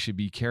way we should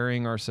be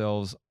carrying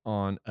ourselves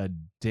on a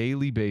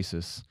daily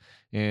basis.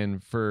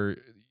 And for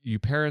you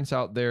parents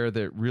out there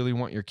that really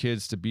want your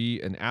kids to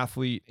be an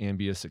athlete and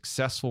be a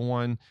successful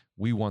one,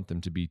 we want them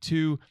to be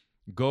too.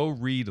 Go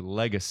read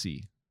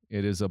Legacy.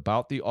 It is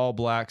about the All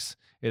Blacks.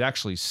 It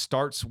actually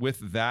starts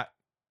with that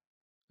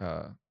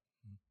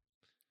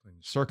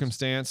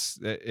circumstance.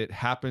 It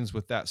happens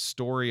with that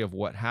story of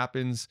what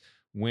happens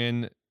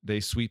when they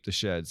sweep the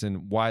sheds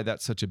and why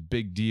that's such a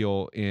big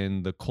deal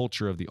in the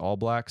culture of the All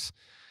Blacks.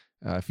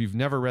 If you've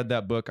never read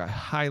that book, I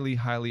highly,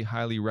 highly,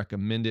 highly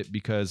recommend it,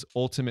 because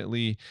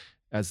ultimately,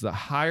 as the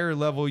higher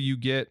level you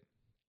get,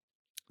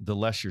 the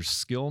less your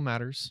skill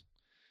matters.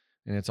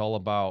 And it's all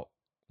about,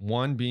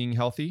 one, being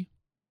healthy.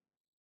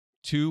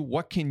 Two,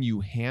 what can you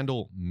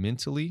handle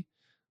mentally?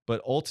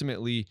 But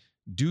ultimately,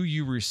 do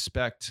you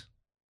respect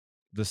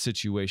the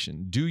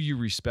situation? Do you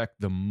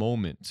respect the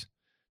moment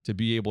to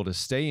be able to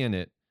stay in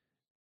it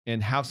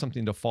and have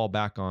something to fall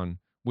back on,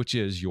 which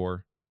is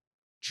your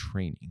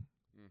training?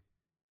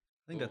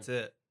 I think that's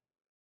it.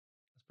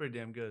 That's pretty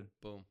damn good.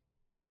 Boom.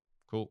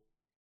 Cool.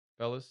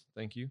 Fellas,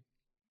 thank you.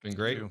 Been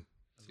great. Thank you.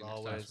 As See you next time.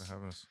 always, Thanks for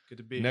having us. good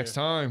to be Next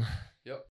here. time. Yep.